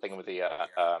 there's also a thing with the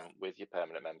with your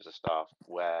permanent members of staff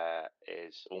where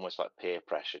it's almost like peer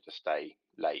pressure to stay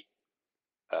late.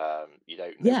 No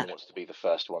Yeah, one wants to be the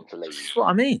first one to leave. that's what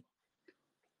I mean.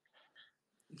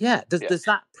 Yeah, Yeah, does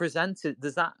that present it?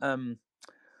 Does that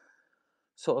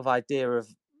sort of idea of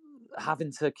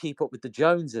having to keep up with the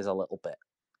Joneses a little bit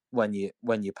when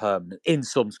you're permanent in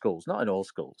some schools, not in all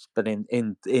schools, but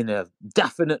in a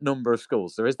definite number of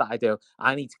schools, there is that idea,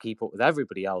 I need to keep up with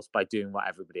everybody else by doing what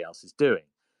everybody else is doing,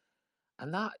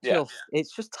 and that yeah,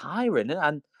 it's just tiring.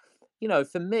 And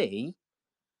for me,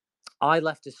 I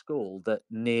left a school that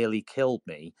nearly killed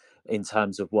me in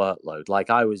terms of workload.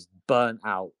 Like, I was burnt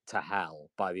out to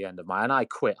hell by the end of and I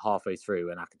quit halfway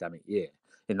through an academic year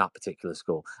in that particular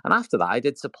school. And after that, I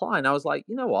did supply, and I was like,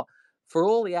 you know what? For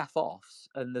all the F offs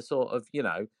and the sort of,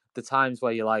 the times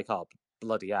where you're like, oh,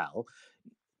 bloody hell,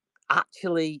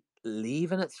 actually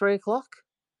leaving at 3 o'clock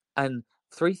and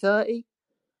 3:30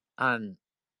 and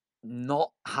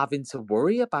not having to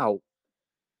worry about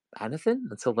anything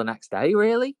until the next day,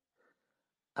 really,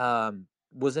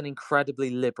 was an incredibly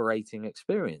liberating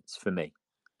experience for me.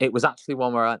 It was actually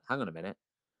one where hang on a minute,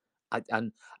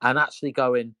 and actually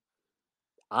going,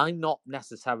 I'm not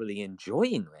necessarily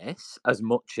enjoying this as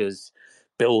much as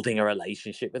building a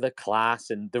relationship with a class,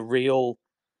 and the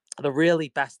really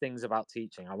best things about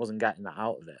teaching. I wasn't getting that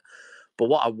out of it, but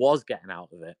what I was getting out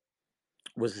of it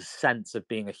was a sense of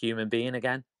being a human being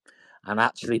again, and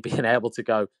actually being able to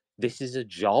go, this is a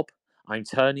job. I'm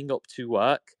turning up to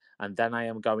work, and then I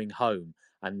am going home,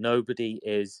 and nobody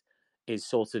is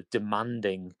sort of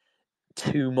demanding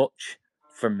too much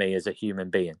from me as a human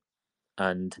being.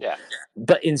 And yeah.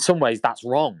 but in some ways that's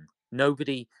wrong.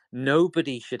 Nobody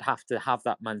should have to have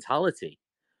that mentality,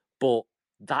 but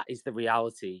that is the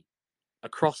reality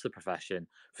across the profession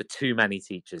for too many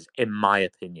teachers, in my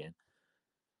opinion.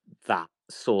 That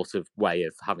sort of way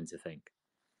of having to think.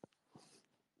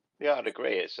 Yeah, I'd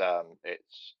agree. It's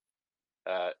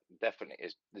definitely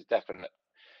is there's definite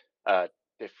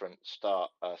different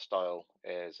style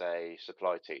as a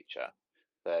supply teacher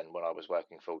than when I was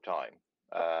working full time.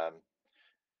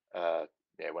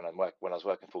 Yeah, when I was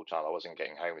working full time, I wasn't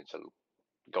getting home until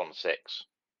gone six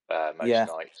most Yeah.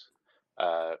 nights.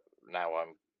 Now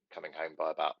I'm coming home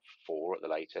by about 4 at the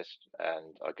latest,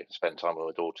 and I get to spend time with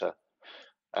my daughter.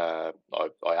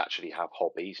 I actually have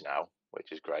hobbies now,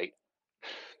 which is great.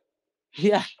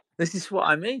 Yeah, this is what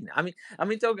I mean. I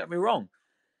mean, don't get me wrong.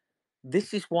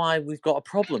 This is why we've got a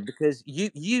problem, because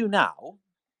you now,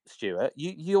 Stuart,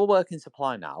 you're working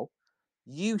supply now.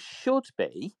 You should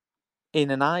be,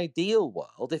 in an ideal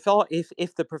world,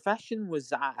 if the profession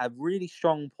was at a really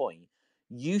strong point,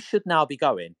 you should now be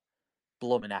going,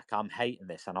 blooming heck, I'm hating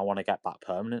this, and I want to get back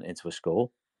permanent into a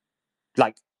school.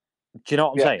 Like, do you know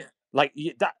what I'm Yeah, saying? Like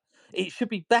that, it should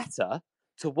be better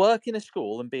to work in a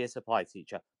school and be a supply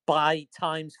teacher by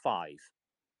times 5,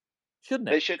 shouldn't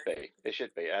it? it should be. It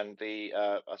should be. And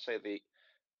I say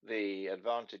the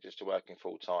advantages to working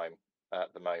full time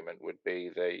at the moment would be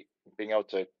the being able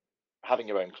to having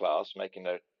your own class, making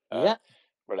a Yeah,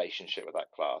 relationship with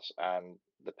that class, and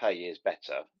the pay is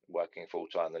better working full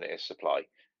time than it is supply.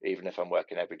 Even if I'm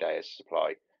working every day as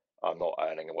supply, I'm not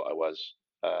earning what I was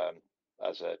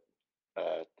as a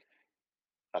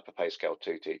upper pay scale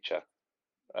 2 teacher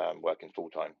working full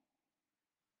time.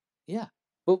 yeah.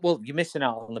 But well, you're missing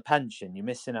out on the pension. You're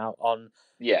missing out on.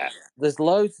 Yeah, There's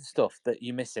loads of stuff that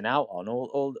you're missing out on.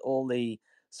 All the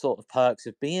sort of perks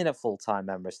of being a full time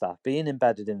member of staff, being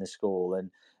embedded in the school, and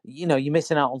you're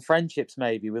missing out on friendships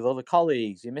maybe with other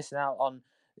colleagues. You're missing out on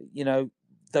you know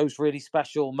those really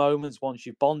special moments once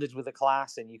you've bonded with a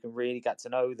class and you can really get to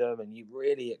know them and you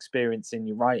really experiencing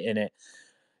you're right in it.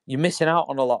 You're missing out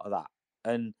on a lot of that,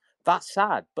 and that's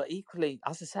sad. But equally,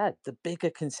 as I said, the bigger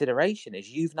consideration is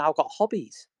you've now got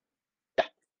hobbies. yeah,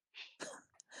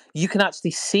 You can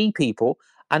actually see people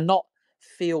and not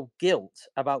feel guilt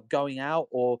about going out,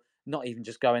 or not even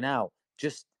just going out,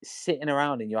 just sitting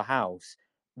around in your house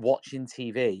watching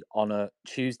TV on a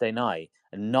Tuesday night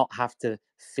and not have to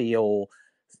feel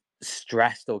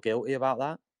stressed or guilty about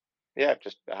that. yeah.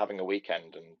 Just having a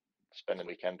weekend and spending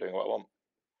the weekend doing what I want.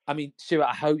 I mean, Stuart,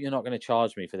 I hope you're not going to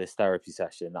charge me for this therapy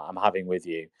session that I'm having with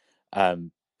you.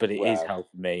 But it is Well,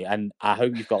 helping me. And I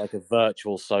hope you've got like a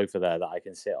virtual sofa there that I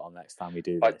can sit on next time we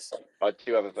do I this. I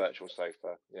do have a virtual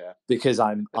sofa. Yeah, Because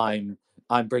I'm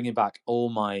bringing back all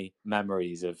my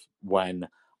memories of when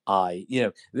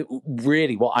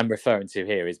really what I'm referring to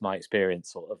here is my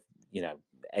experience sort of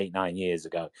 8-9 years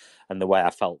ago, and the way I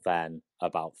felt then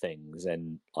about things,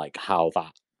 and like how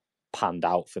that panned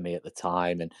out for me at the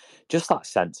time, and just that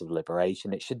sense of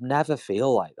liberation. It should never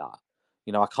feel like that.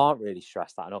 I can't really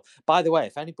stress that enough. By the way,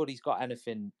 if anybody's got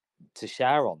anything to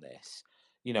share on this,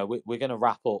 we're going to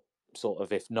wrap up sort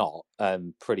of, if not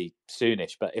pretty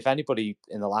soonish, but if anybody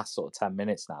in the last sort of 10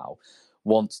 minutes now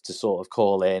wants to sort of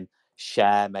call in,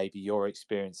 share maybe your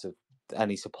experience of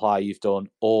any supply you've done,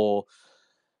 or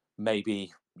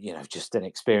maybe just an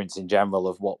experience in general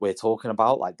of what we're talking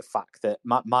about, like the fact that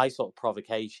my sort of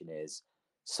provocation is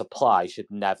supply should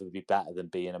never be better than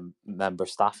being a member of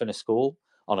staff in a school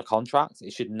on a contract.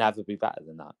 It should never be better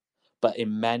than that, but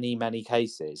in many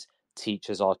cases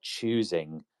teachers are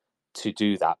choosing to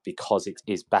do that because it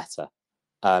is better.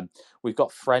 We've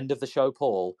got friend of the show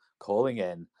Paul calling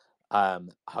in,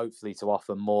 hopefully to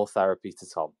offer more therapy to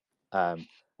Tom,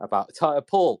 about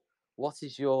Paul, what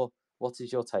is your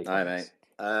take Hi, on mate. this?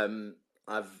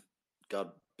 I've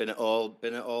been at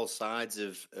all sides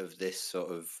of this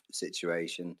sort of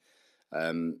situation.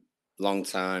 Long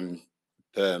time,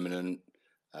 permanent,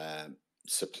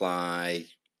 supply,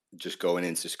 just going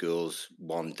into schools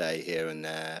one day here and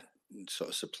there, sort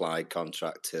of supply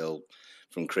contract till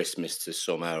from Christmas to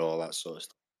summer, all that sort of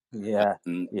stuff. Yeah,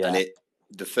 And yeah,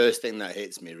 the first thing that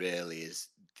hits me really is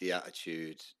the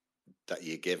attitude that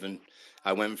you're given.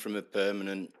 I went from a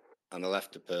permanent, and I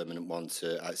left a permanent one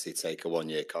to actually take a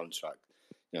 1-year contract,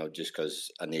 just because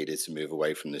I needed to move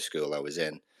away from the school I was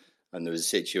in. And there was a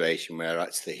situation where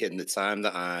actually in the time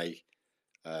that I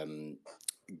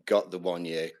got the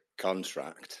 1-year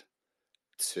contract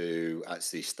to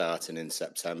actually starting in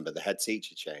September, the head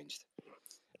teacher changed.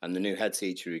 And the new head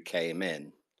teacher who came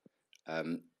in,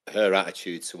 her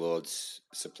attitude towards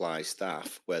supply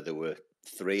staff, where there were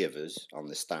 3 of us on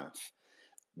the staff,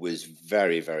 was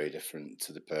very, very different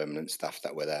to the permanent staff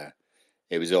that were there.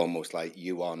 it was almost like,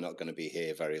 you are not going to be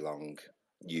here very long.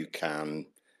 You can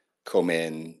come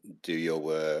in, do your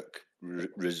work,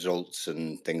 results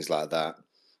and things like that.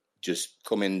 Just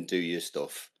come in, do your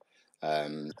stuff,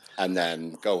 and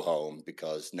then go home,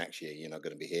 because next year you're not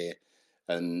going to be here.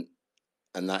 And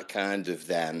that kind of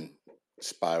then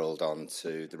spiraled on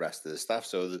to the rest of the staff.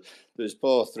 So there's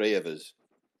 3 of us,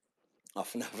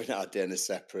 often having our dinner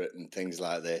separate and things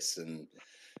like this, and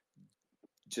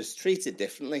just treated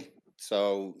differently.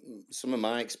 So some of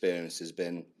my experience has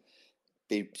been,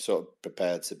 be sort of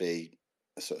prepared to be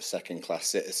a sort of second-class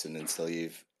citizen until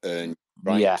you've earned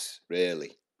stripes,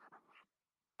 really.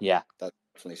 Yeah. That's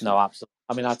definitely No, absolutely.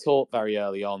 I mean, I talked very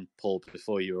early on, Paul,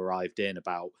 before you arrived in,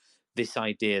 about this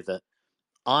idea that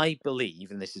I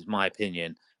believe, and this is my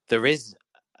opinion, there is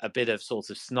a bit of sort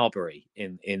of snobbery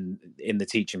in the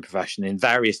teaching profession in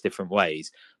various different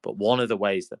ways. But one of the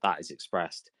ways that is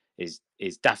expressed is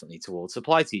definitely towards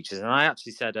supply teachers. And I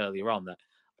actually said earlier on that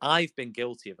I've been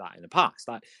guilty of that in the past,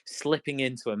 like slipping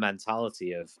into a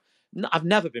mentality of, I've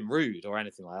never been rude or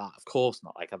anything like that. Of course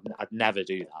not. Like I'd never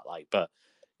do that. Like, but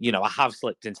you know, I have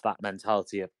slipped into that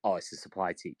mentality of, oh, it's a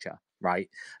supply teacher, right?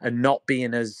 And not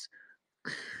being as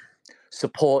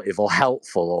supportive or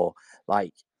helpful or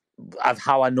like of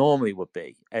how I normally would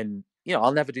be. And, you know,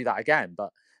 I'll never do that again.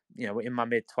 But, you know, in my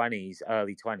mid-20s,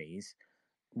 early 20s,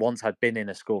 once I'd been in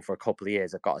a school for a couple of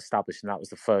years, I got established, and that was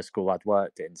the first school I'd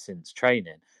worked in since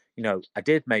training. You know, I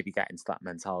did maybe get into that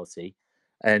mentality,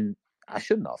 and I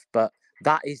shouldn't have. But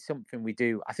that is something we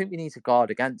do. I think we need to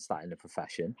guard against that in the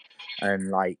profession, and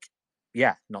like,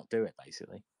 yeah, not do it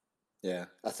basically. Yeah,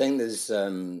 I think there's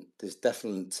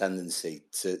definitely tendency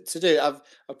to do. I've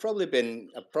probably been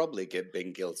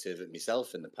guilty of it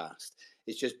myself in the past.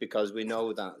 It's just because we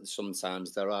know that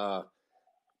sometimes there are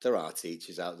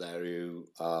teachers out there who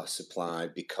are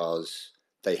supplied because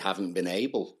they haven't been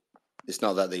able. It's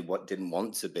not that they didn't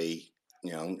want to be,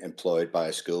 you know, employed by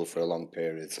a school for a long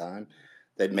period of time.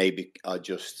 They maybe are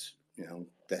just, you know,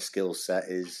 their skill set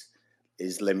is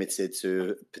limited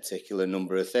to a particular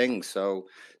number of things. So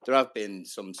there have been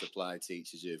some supply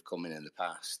teachers who have come in the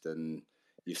past, and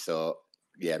you thought,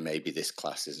 yeah, maybe this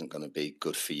class isn't going to be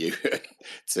good for you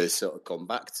to sort of come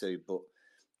back to. But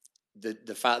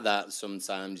the fact that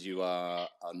sometimes you are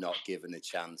not given a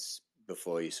chance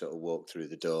before you sort of walk through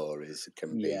the door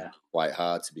can be quite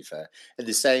hard, to be fair. In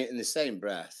the same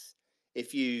breath,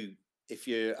 if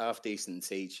you're a half decent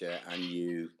teacher and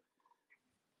you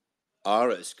are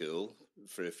at school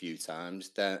for a few times,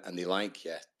 and they like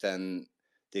you, then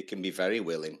they can be very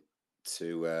willing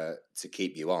to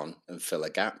keep you on and fill a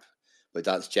gap. But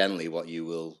that's generally what you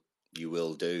will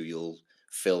do. You'll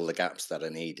fill the gaps that are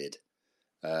needed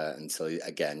until,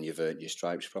 again, you've earned your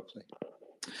stripes properly.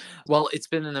 Well, it's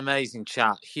been an amazing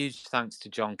chat. Huge thanks to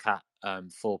John Catt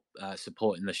for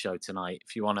supporting the show tonight.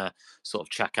 If you want to sort of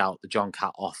check out the John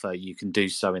Catt offer, you can do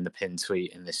so in the pinned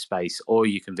tweet in this space, or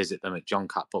you can visit them at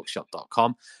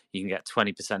johncattbookshop.com. You can get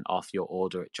 20% off your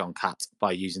order at John Catt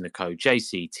by using the code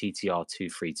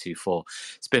JCTTR2324.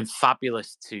 It's been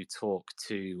fabulous to talk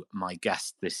to my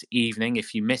guest this evening.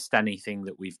 If you missed anything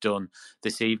that we've done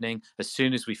this evening, as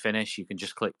soon as we finish, you can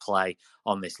just click play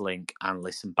on this link and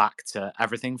listen back to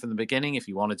everything from the beginning if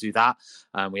you want to do that.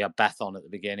 We had Beth on at the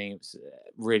beginning. It was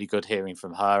really good hearing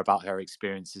from her about her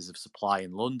experiences of supply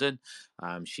in London.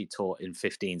 She taught in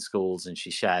 15 schools, and she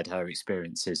shared her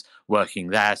experiences working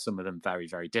there, some of them very,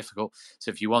 very difficult.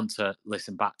 So if you want to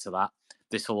listen back to that,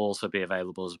 this will also be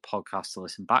available as a podcast to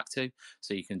listen back to,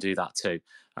 so you can do that too.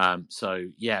 So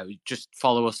yeah, just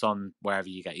follow us on wherever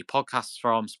you get your podcasts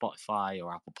from, Spotify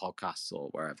or Apple Podcasts or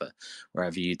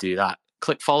wherever you do that.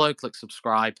 Click follow, click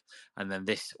subscribe, and then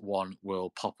this one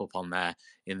will pop up on there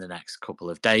in the next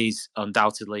couple of days,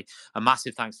 undoubtedly. A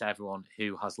massive thanks to everyone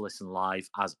who has listened live,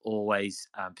 as always,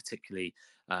 particularly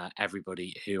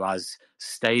everybody who has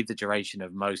stayed the duration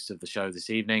of most of the show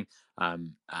this evening.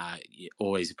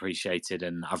 Always appreciated,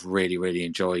 and I've really, really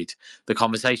enjoyed the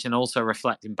conversation. Also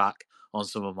reflecting back on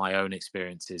some of my own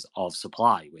experiences of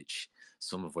supply,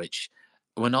 some of which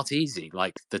were not easy,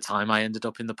 like the time I ended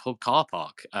up in the pub car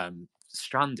park,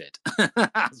 stranded.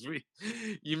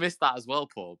 You missed that as well,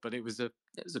 Paul, but it was a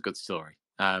good story,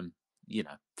 you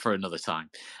know, for another time.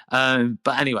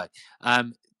 But anyway,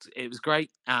 it was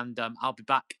great, and I'll be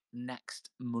back next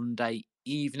Monday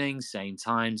evening, same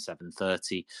time,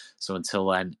 7:30. So until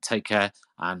then, take care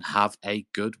and have a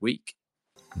good week.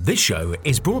 This show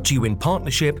is brought to you in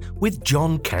partnership with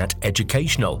John Catt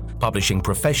Educational, publishing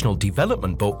professional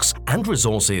development books and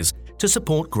resources to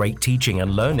support great teaching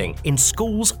and learning in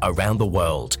schools around the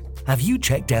world. Have you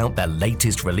checked out their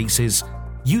latest releases?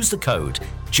 Use the code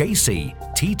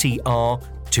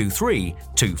JCTTR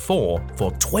 2324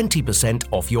 for 20%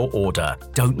 off your order.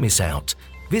 Don't miss out.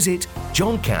 Visit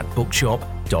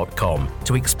johncatbookshop.com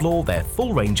to explore their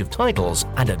full range of titles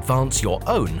and advance your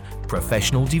own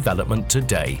professional development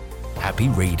today. Happy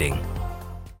reading.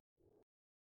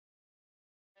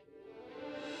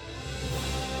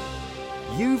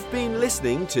 You've been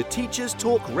listening to Teachers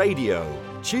Talk Radio.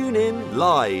 Tune in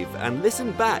live and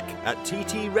listen back at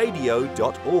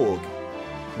ttradio.org.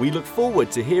 We look forward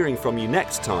to hearing from you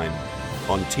next time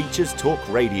on Teachers Talk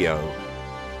Radio.